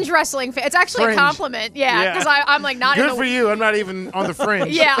 Well. Fringe wrestling fan. It's actually Fringe. a compliment. Yeah, because I'm like not Good in the, for you. I'm not even on the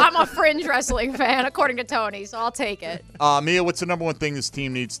fringe. Yeah, I'm a fringe wrestling fan, according to Tony, so I'll take it. Mia, what's the number one thing this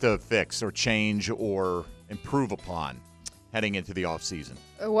team needs to fix or change or improve upon heading into the offseason?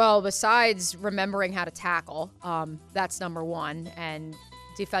 Well, besides remembering how to tackle, that's number one, and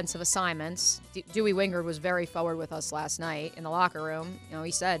defensive assignments. Dewey Wingard was very forward with us last night in the locker room. You know,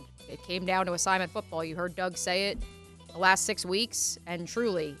 he said it came down to assignment football. You heard Doug say it the last 6 weeks, and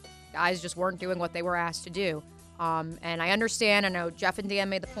truly, guys just weren't doing what they were asked to do. And I understand. I know Jeff and Dan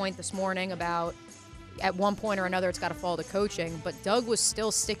made the point this morning about at one point or another it's got to fall to coaching, but Doug was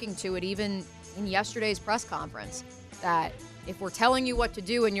still sticking to it even in yesterday's press conference that if we're telling you what to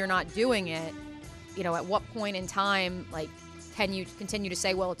do and you're not doing it, you know, at what point in time, like, can you continue to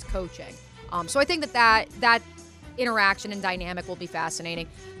say, well, it's coaching? So I think that interaction and dynamic will be fascinating.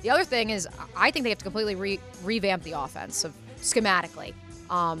 The other thing is I think they have to completely revamp the offense schematically.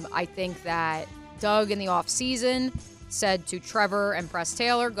 I think that Doug in the offseason said to Trevor and Press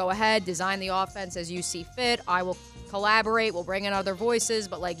Taylor, go ahead, design the offense as you see fit. I will collaborate. We'll bring in other voices,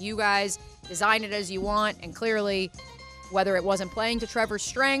 but, like, you guys design it as you want. And clearly, whether it wasn't playing to Trevor's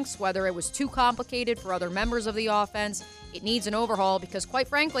strengths, whether it was too complicated for other members of the offense, it needs an overhaul because, quite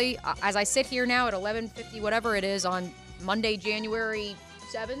frankly, as I sit here now at 11:50, whatever it is, on Monday, January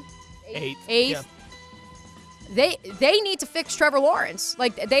 7th? 8th. Yeah. They need to fix Trevor Lawrence.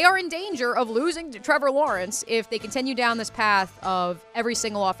 Like, they are in danger of losing to Trevor Lawrence if they continue down this path of every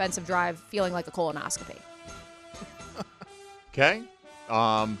single offensive drive feeling like a colonoscopy. Okay.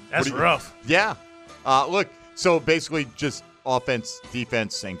 That's rough. Yeah. Look, so basically just offense,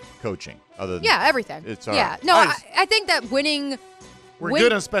 defense, and coaching. Other than Yeah, everything. It's all yeah. right. No, I just- I think that winning. We're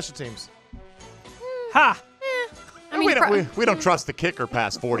good on special teams. Ha! I mean, we don't trust the kicker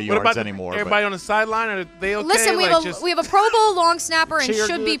past 40 What yards about anymore. everybody on the sideline? Are they okay? Listen, we Like, have a Pro Bowl long snapper and cheer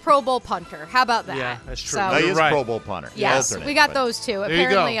should be good? Pro Bowl punter. How about that? Yeah, that's true. So, No, he is You're right. Pro Bowl punter. yes, Alternate, we got but- those two. There you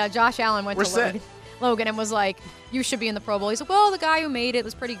Apparently, go. Josh Allen went We're to set. Logan and was like, "You should be in the Pro Bowl." He's like, "Well, the guy who made it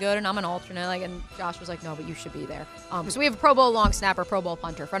was pretty good, and I'm an alternate." Like, and Josh was like, "No, but you should be there." So we have a Pro Bowl long snapper, Pro Bowl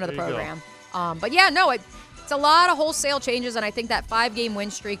punter, front of the There you go. program. But yeah, no, it's a lot of wholesale changes, and I think that 5-game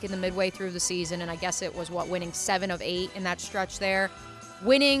win streak in the midway through the season, and I guess it was winning 7 of 8 in that stretch there.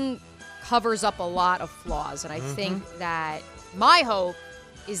 Winning covers up a lot of flaws, and I think that my hope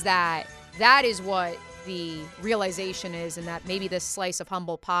is that is what the realization is, and that maybe this slice of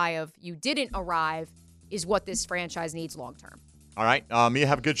humble pie of you didn't arrive is what this franchise needs long term. All right. You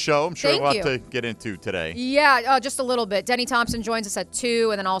have a good show. I'm sure Thank a lot you. to get into today. Yeah, just a little bit. Denny Thompson joins us at 2,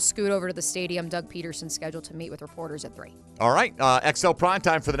 and then I'll scoot over to the stadium. Doug Peterson's scheduled to meet with reporters at 3. All right. XL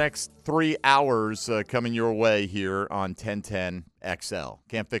Primetime for the next 3 hours coming your way here on 1010 XL.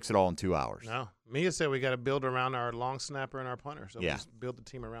 Can't fix it all in 2 hours. No. Mia said we got to build around our long snapper and our punter. So Yeah. just build the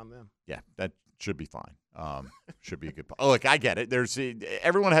team around them. Yeah, that should be fine. Should be a good. Oh, look, I get it. There's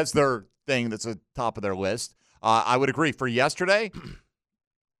everyone has their thing that's at the top of their list. I would agree. For yesterday,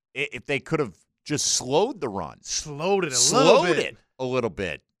 if they could have just slowed the run, Slowed it a little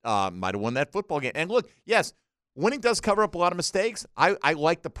bit. might have won that football game. And look, yes, winning does cover up a lot of mistakes. I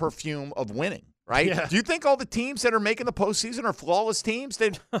like the perfume of winning. Right? Yeah. Do you think all the teams that are making the postseason are flawless teams?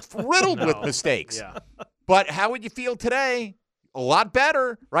 They're riddled with mistakes. Yeah. But how would you feel today? A lot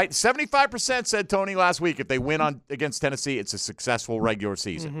better, right? 75% said Tony last week if they win against Tennessee, it's a successful regular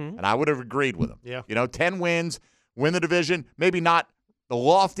season. Mhm. And I would have agreed with him. Yeah. 10 wins, win the division, maybe not the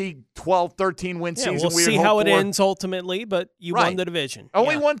lofty 12, 13-win Yeah, season we'll we see had how hoped it for. ends ultimately, but you won Right. the division.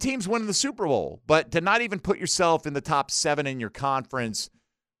 Only Yeah. one team's winning the Super Bowl, but to not even put yourself in the top 7 in your conference,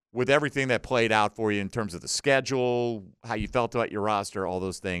 with everything that played out for you in terms of the schedule, how you felt about your roster, all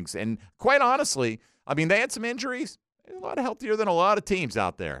those things. And quite honestly, I mean, they had some injuries. They're a lot healthier than a lot of teams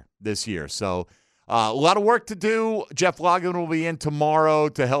out there this year. So a lot of work to do. Jeff Logan will be in tomorrow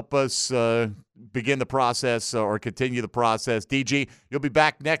to help us begin the process or continue the process. DG, you'll be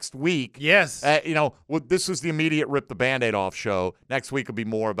back next week. Yes. This was the immediate rip the Band-Aid off show. Next week will be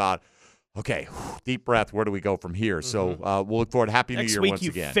more about, okay, deep breath, where do we go from here? So we'll look forward. Happy New Year once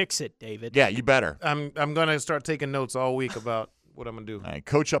again. Next week you fix it, David. Yeah, you better. I'm going to start taking notes all week about what I'm going to do. All right,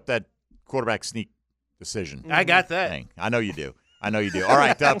 coach up that quarterback sneak decision. I got that. Dang, I know you do. All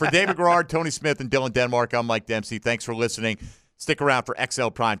right, for David Garrard, Tony Smith, and Dylan Denmark, I'm Mike Dempsey. Thanks for listening. Stick around for XL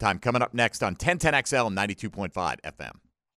Primetime coming up next on 1010XL and 92.5 FM.